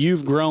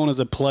you've grown as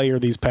a player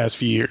these past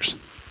few years?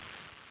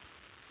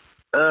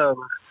 I've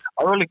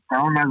really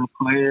grown as a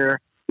player.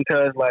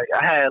 Because,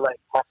 I had,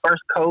 my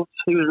first coach,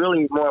 he was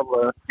really more of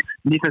a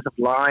defensive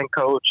line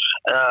coach,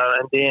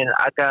 and then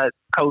I got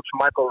Coach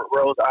Michael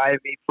Rose Ivy.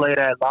 He played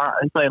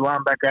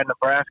linebacker at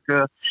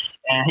Nebraska,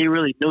 and he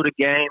really knew the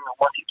game. And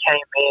once he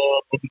came in,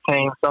 it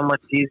became so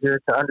much easier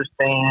to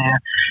understand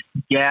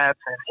gaps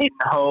and hitting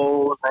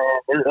holes.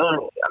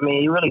 And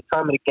he really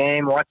told me the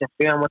game. Watching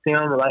film with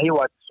him, like he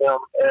watches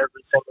film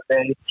every single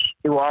day.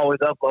 He will always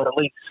upload at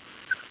least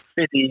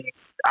 50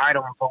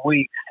 items a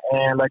week,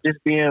 and like just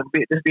being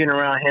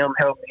around him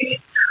helped me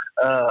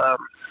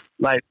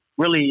like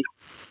really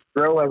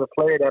grow as a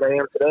player that I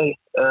am today.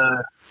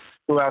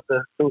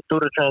 Through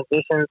the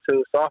transition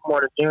to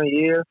sophomore to junior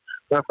year,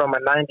 went from a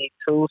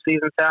 92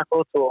 season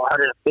tackle to a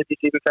 150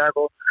 season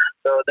tackle.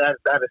 So that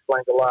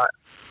explains a lot.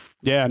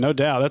 Yeah, no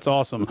doubt. That's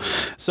awesome.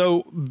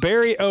 So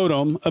Barry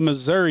Odom, a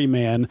Missouri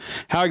man,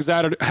 how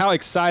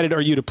excited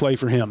are you to play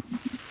for him?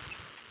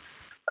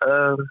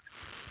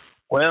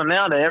 Well,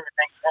 now that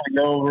everything's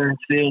really over and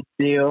sealed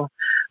deal,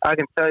 I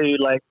can tell you,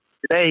 like,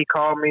 today he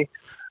called me.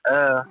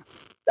 I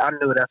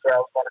knew that's where I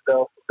was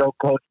going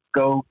to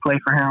go play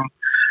for him.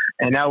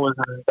 And that was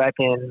back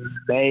in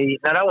May.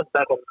 No, that was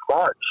back in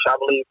March, I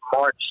believe,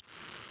 March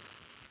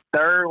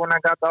 3rd when I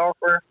got the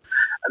offer.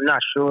 I'm not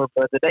sure,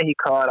 but the day he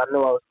called, I knew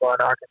I was going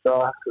to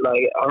Arkansas.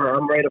 Like,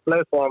 I'm ready to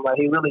play for him. Like,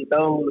 he really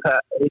knows how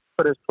he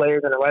put his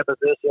players in the right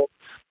position.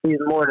 He's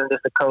more than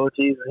just a coach.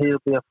 He'll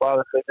be a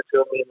father figure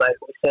to me. Like,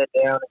 we sat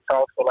down and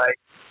talked for like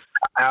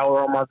an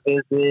hour on my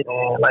visit,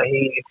 and like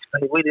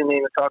we didn't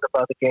even talk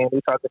about the game. We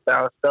talked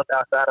about stuff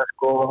outside of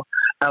school,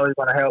 how he's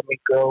going to help me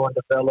grow and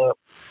develop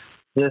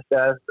just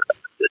as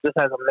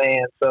a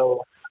man.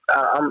 So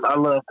I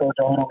love Coach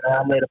Odom, and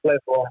I'm ready to play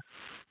for him.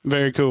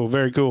 Very cool,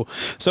 very cool.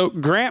 So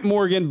Grant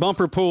Morgan,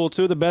 Bumper Pool,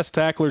 two of the best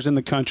tacklers in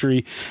the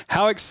country.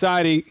 How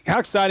exciting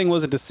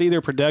was it to see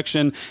their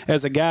production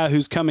as a guy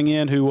who's coming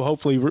in who will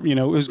hopefully,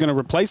 who's going to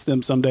replace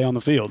them someday on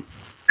the field?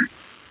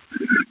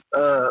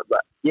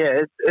 Yeah,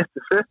 it's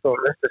the system.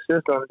 It's the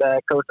system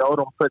that Coach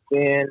Odom puts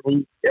in.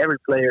 Every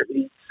player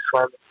eats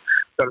from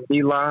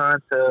D-line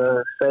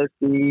to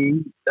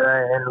safety.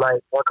 And,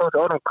 like, when Coach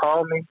Odom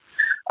called me,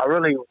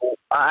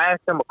 I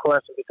asked him a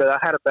question because I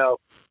had about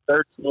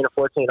 13 or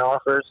 14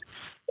 offers,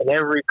 and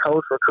every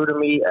coach recruited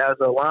me as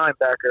a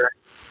linebacker.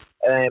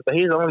 But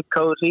he's the only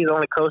coach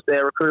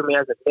that recruited me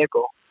as a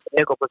nickel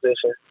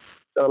position.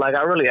 So, like,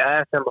 I really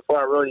asked him before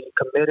I really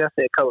committed. I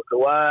said, Coach,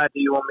 why do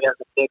you want me as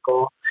a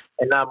nickel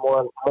and not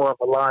more of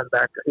a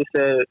linebacker? He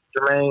said,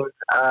 Jermaine,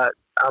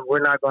 we're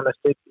not going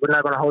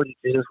to hold you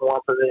to just one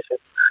position.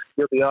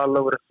 You'll be all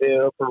over the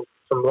field, from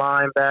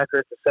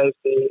linebacker to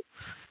safety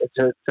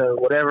to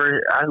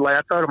whatever. I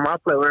told him I'll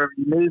play wherever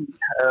you need me.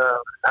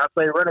 I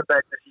played running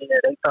back this year.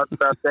 They talked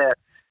about that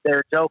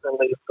there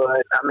jokingly,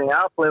 but I mean,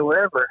 I'll play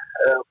wherever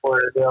for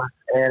them.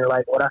 And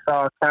like what I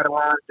saw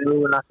Catalan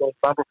do, and I saw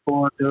Bumper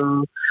Pool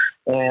do,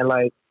 and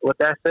like with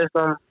that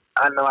system,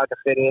 I know I can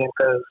fit in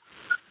because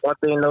one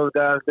thing those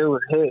guys do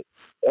is hit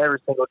every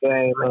single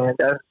game, and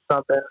that's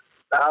something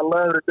I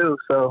love to do.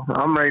 So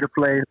I'm ready to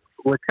play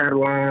with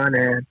Catalan,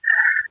 and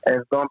as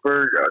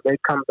Bumper, they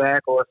come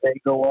back or if they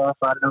go off,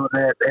 I know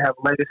that they have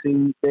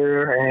legacy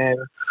there, and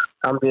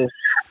I'm missing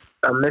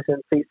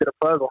a piece of the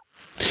puzzle.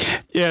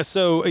 Yeah,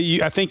 so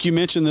I think you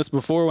mentioned this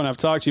before when I've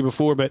talked to you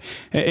before,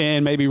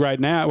 and maybe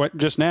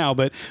just now,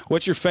 but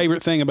what's your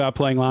favorite thing about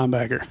playing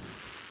linebacker?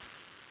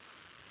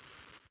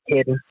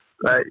 Hitting.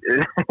 Like,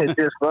 it's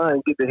just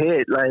fun. Get the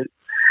hit. Like,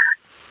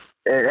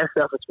 that's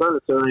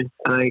self-explanatory.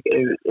 Like,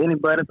 if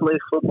anybody plays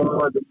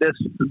football, the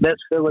best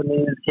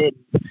feeling is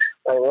hitting.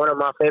 Like, one of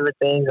my favorite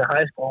things in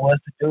high school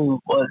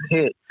was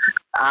hit.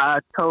 I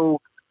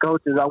told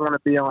coaches I want to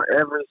be on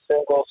every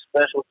single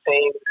special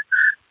team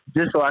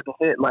just so I can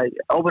hit. Like,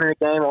 opening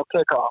the game on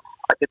kickoff,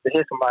 I get to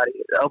hit somebody.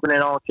 Opening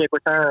it on kick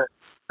return,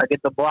 I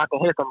get to block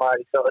and hit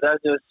somebody. So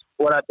that's just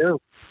what I do.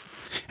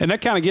 And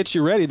that kind of gets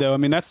you ready, though. I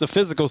mean, that's the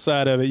physical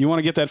side of it. You want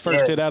to get that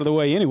first hit out of the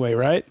way anyway,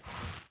 right?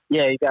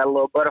 Yeah, you got a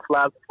little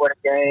butterflies before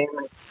the game.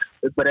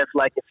 But if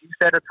you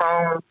set a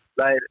tone,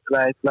 like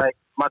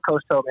my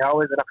coach told me,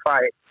 always in a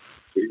fight,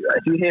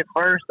 if you hit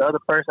first, the other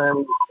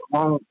person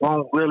won't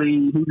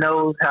really, he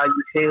knows how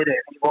you hit, and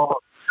he won't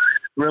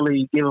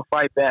really give a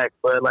fight back.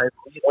 But like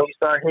when you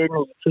start hitting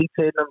and you keep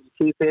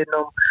hitting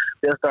them,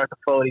 they'll start to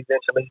fold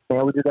eventually.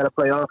 And we just got to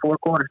play all 4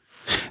 quarters.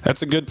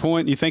 That's a good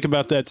point. You think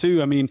about that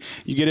too. I mean,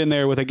 you get in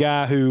there with a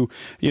guy who,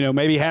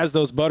 maybe has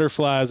those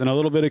butterflies and a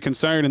little bit of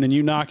concern, and then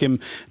you knock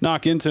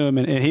into him,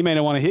 and he may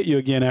not want to hit you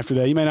again after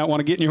that. You may not want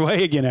to get in your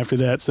way again after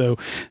that. So,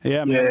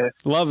 yeah, man,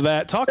 love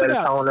that. Talk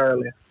about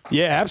earlier.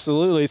 Yeah,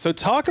 absolutely. So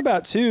talk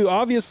about too.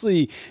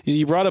 Obviously,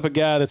 you brought up a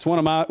guy that's one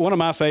of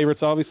my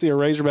favorites. Obviously, a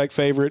Razorback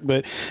favorite,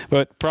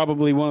 but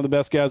probably one of the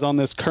best guys on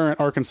this current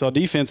Arkansas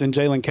defense in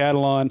Jalen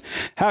Catalan.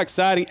 How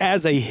exciting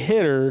as a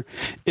hitter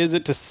is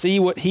it to see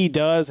what he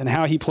does and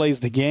how he plays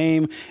the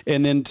game,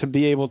 and then to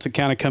be able to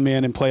kind of come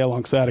in and play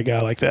alongside a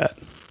guy like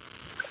that?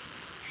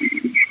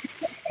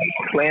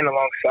 Playing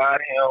alongside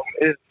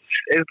him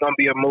is going to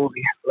be a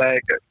movie.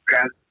 Like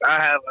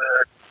I have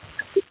a.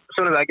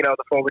 As soon as I get off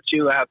the phone with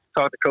you, I have to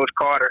talk to Coach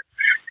Carter,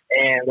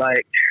 and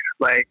like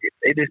Like,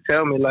 they just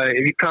tell me, like,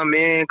 if you come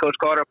in, Coach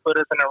Carter put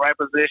us in the right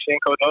position,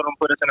 Coach Odom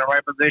put us in the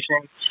right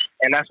position,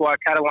 and that's why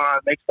Catalan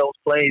makes those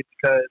plays,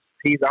 because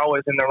he's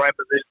always in the right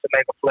position to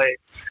make a play.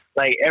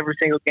 Like, every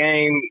single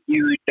game,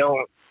 you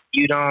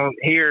don't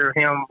hear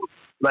him,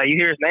 like, you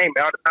hear his name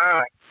all the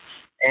time.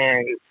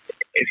 And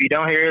if you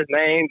don't hear his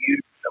name,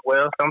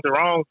 something's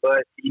wrong,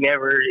 but it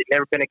never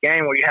been a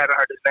game where you haven't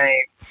heard his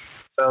name.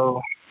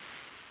 So,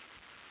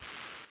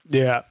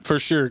 yeah, for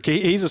sure.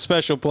 He's a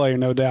special player,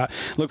 no doubt.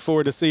 Look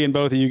forward to seeing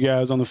both of you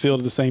guys on the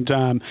field at the same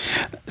time.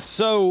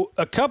 So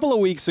a couple of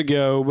weeks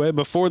ago,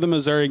 before the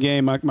Missouri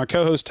game, my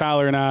co-host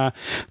Tyler and I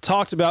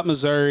talked about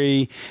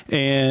Missouri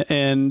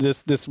and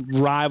this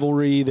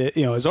rivalry that,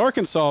 as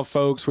Arkansas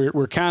folks,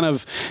 we're kind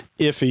of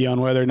iffy on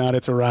whether or not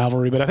it's a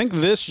rivalry. But I think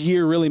this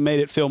year really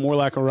made it feel more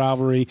like a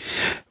rivalry.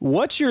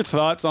 What's your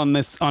thoughts on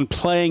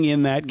playing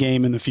in that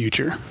game in the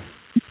future?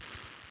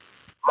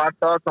 My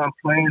thoughts on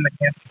playing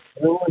against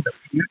Mizzou in the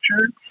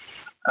future?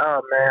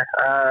 Oh man,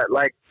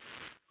 like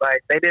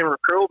they didn't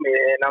recruit me,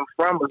 and I'm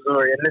from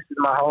Missouri, and this is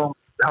my home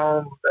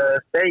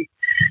state,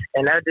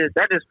 and that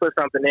just put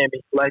something in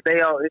me. Like they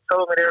told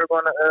me they were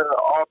going to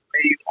offer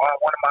me on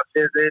one of my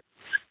visits.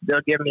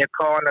 They'll give me a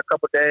call in a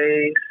couple of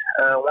days.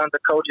 One of the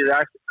coaches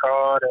actually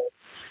called, and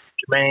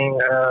Jermaine,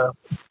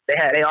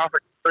 they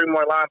offered 3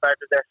 more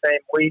linebackers that same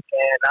week,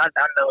 and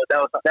I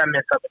know that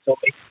meant something to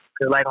me.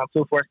 Because, like, on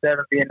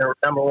 247, being the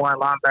number 1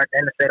 linebacker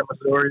in the state of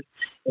Missouri,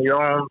 and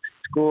your own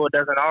school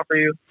doesn't offer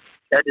you,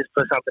 that just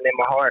put something in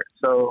my heart.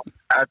 So,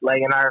 I actually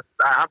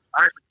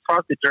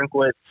talked to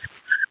Drinkwitz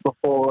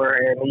before,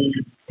 and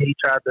he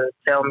tried to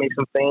tell me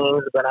some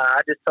things, but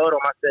I just told him,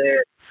 I said,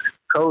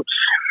 Coach,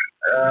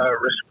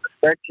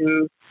 respect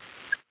you,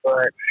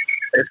 but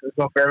this is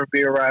going to forever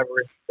be a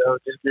rivalry, so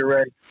just get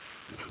ready.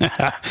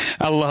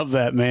 I love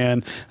that,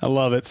 man. I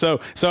love it. So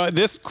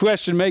this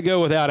question may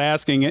go without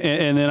asking,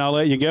 and then I'll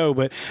let you go.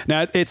 But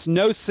now it's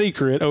no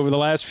secret over the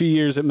last few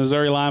years that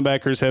Missouri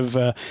linebackers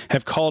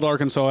have called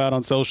Arkansas out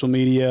on social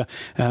media.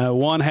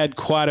 One had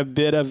quite a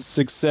bit of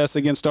success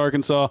against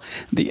Arkansas.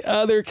 The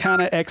other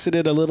kind of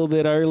exited a little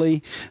bit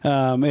early,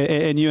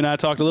 and you and I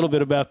talked a little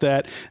bit about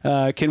that.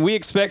 Can we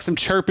expect some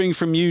chirping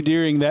from you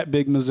during that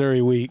big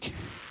Missouri week?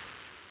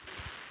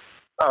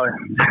 Oh,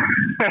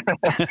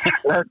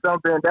 that's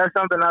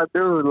something I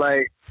do.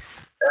 Like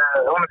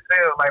on the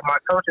field, like my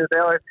coaches, they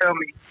always tell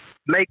me,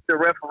 make the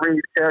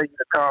referee tell you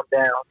to calm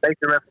down. Make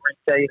the referee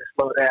tell you to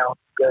slow down.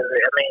 Because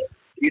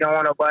you don't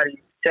want nobody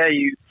to tell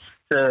you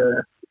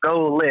to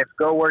go lift,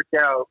 go work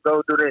out,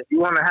 go do this. You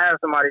want to have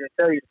somebody to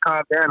tell you to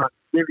calm down,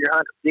 give you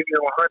 100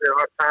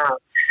 all the time.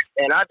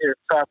 And I just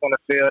talk on the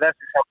field. That's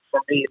just something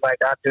for me. Like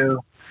I do,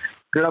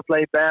 good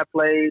play, bad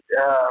plays.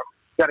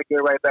 Got to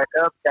get right back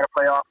up. Got to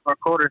play off for a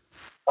quarter.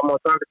 I'm going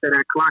to talk to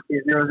that clock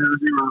is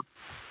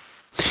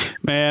 0-0-0.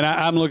 Man,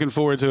 I'm looking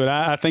forward to it.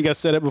 I think I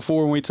said it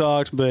before when we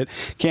talked, but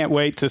can't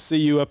wait to see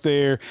you up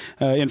there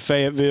in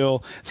Fayetteville.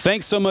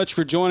 Thanks so much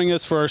for joining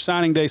us for our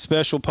signing day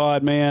special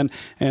pod, man,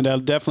 and I'll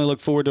definitely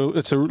look forward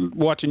to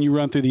watching you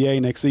run through the A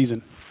next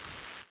season.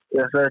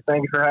 Yes, sir.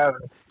 Thank you for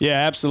having me.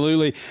 Yeah,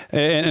 absolutely.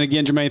 And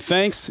again, Jermaine,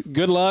 thanks.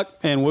 Good luck,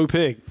 and Woo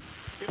Pig.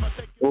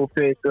 Woo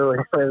Pig, good.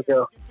 Let's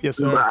go. Yes,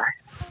 sir. Bye.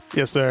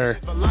 Yes, sir.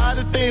 A lot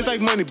of things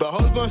like money, but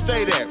who's gonna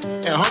say that?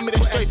 And homie,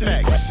 that's straight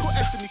facts.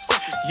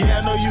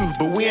 Yeah, I know you,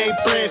 but we ain't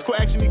friends.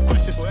 Quit asking me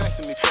questions.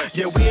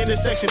 Yeah, we in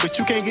this section, but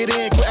you can't get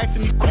in. Quit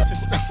asking me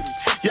questions.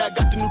 Yeah, I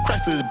got the new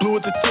Chrysler, blue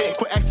with the tint.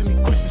 Quit asking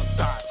me questions.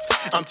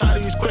 I'm tired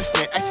of these questions.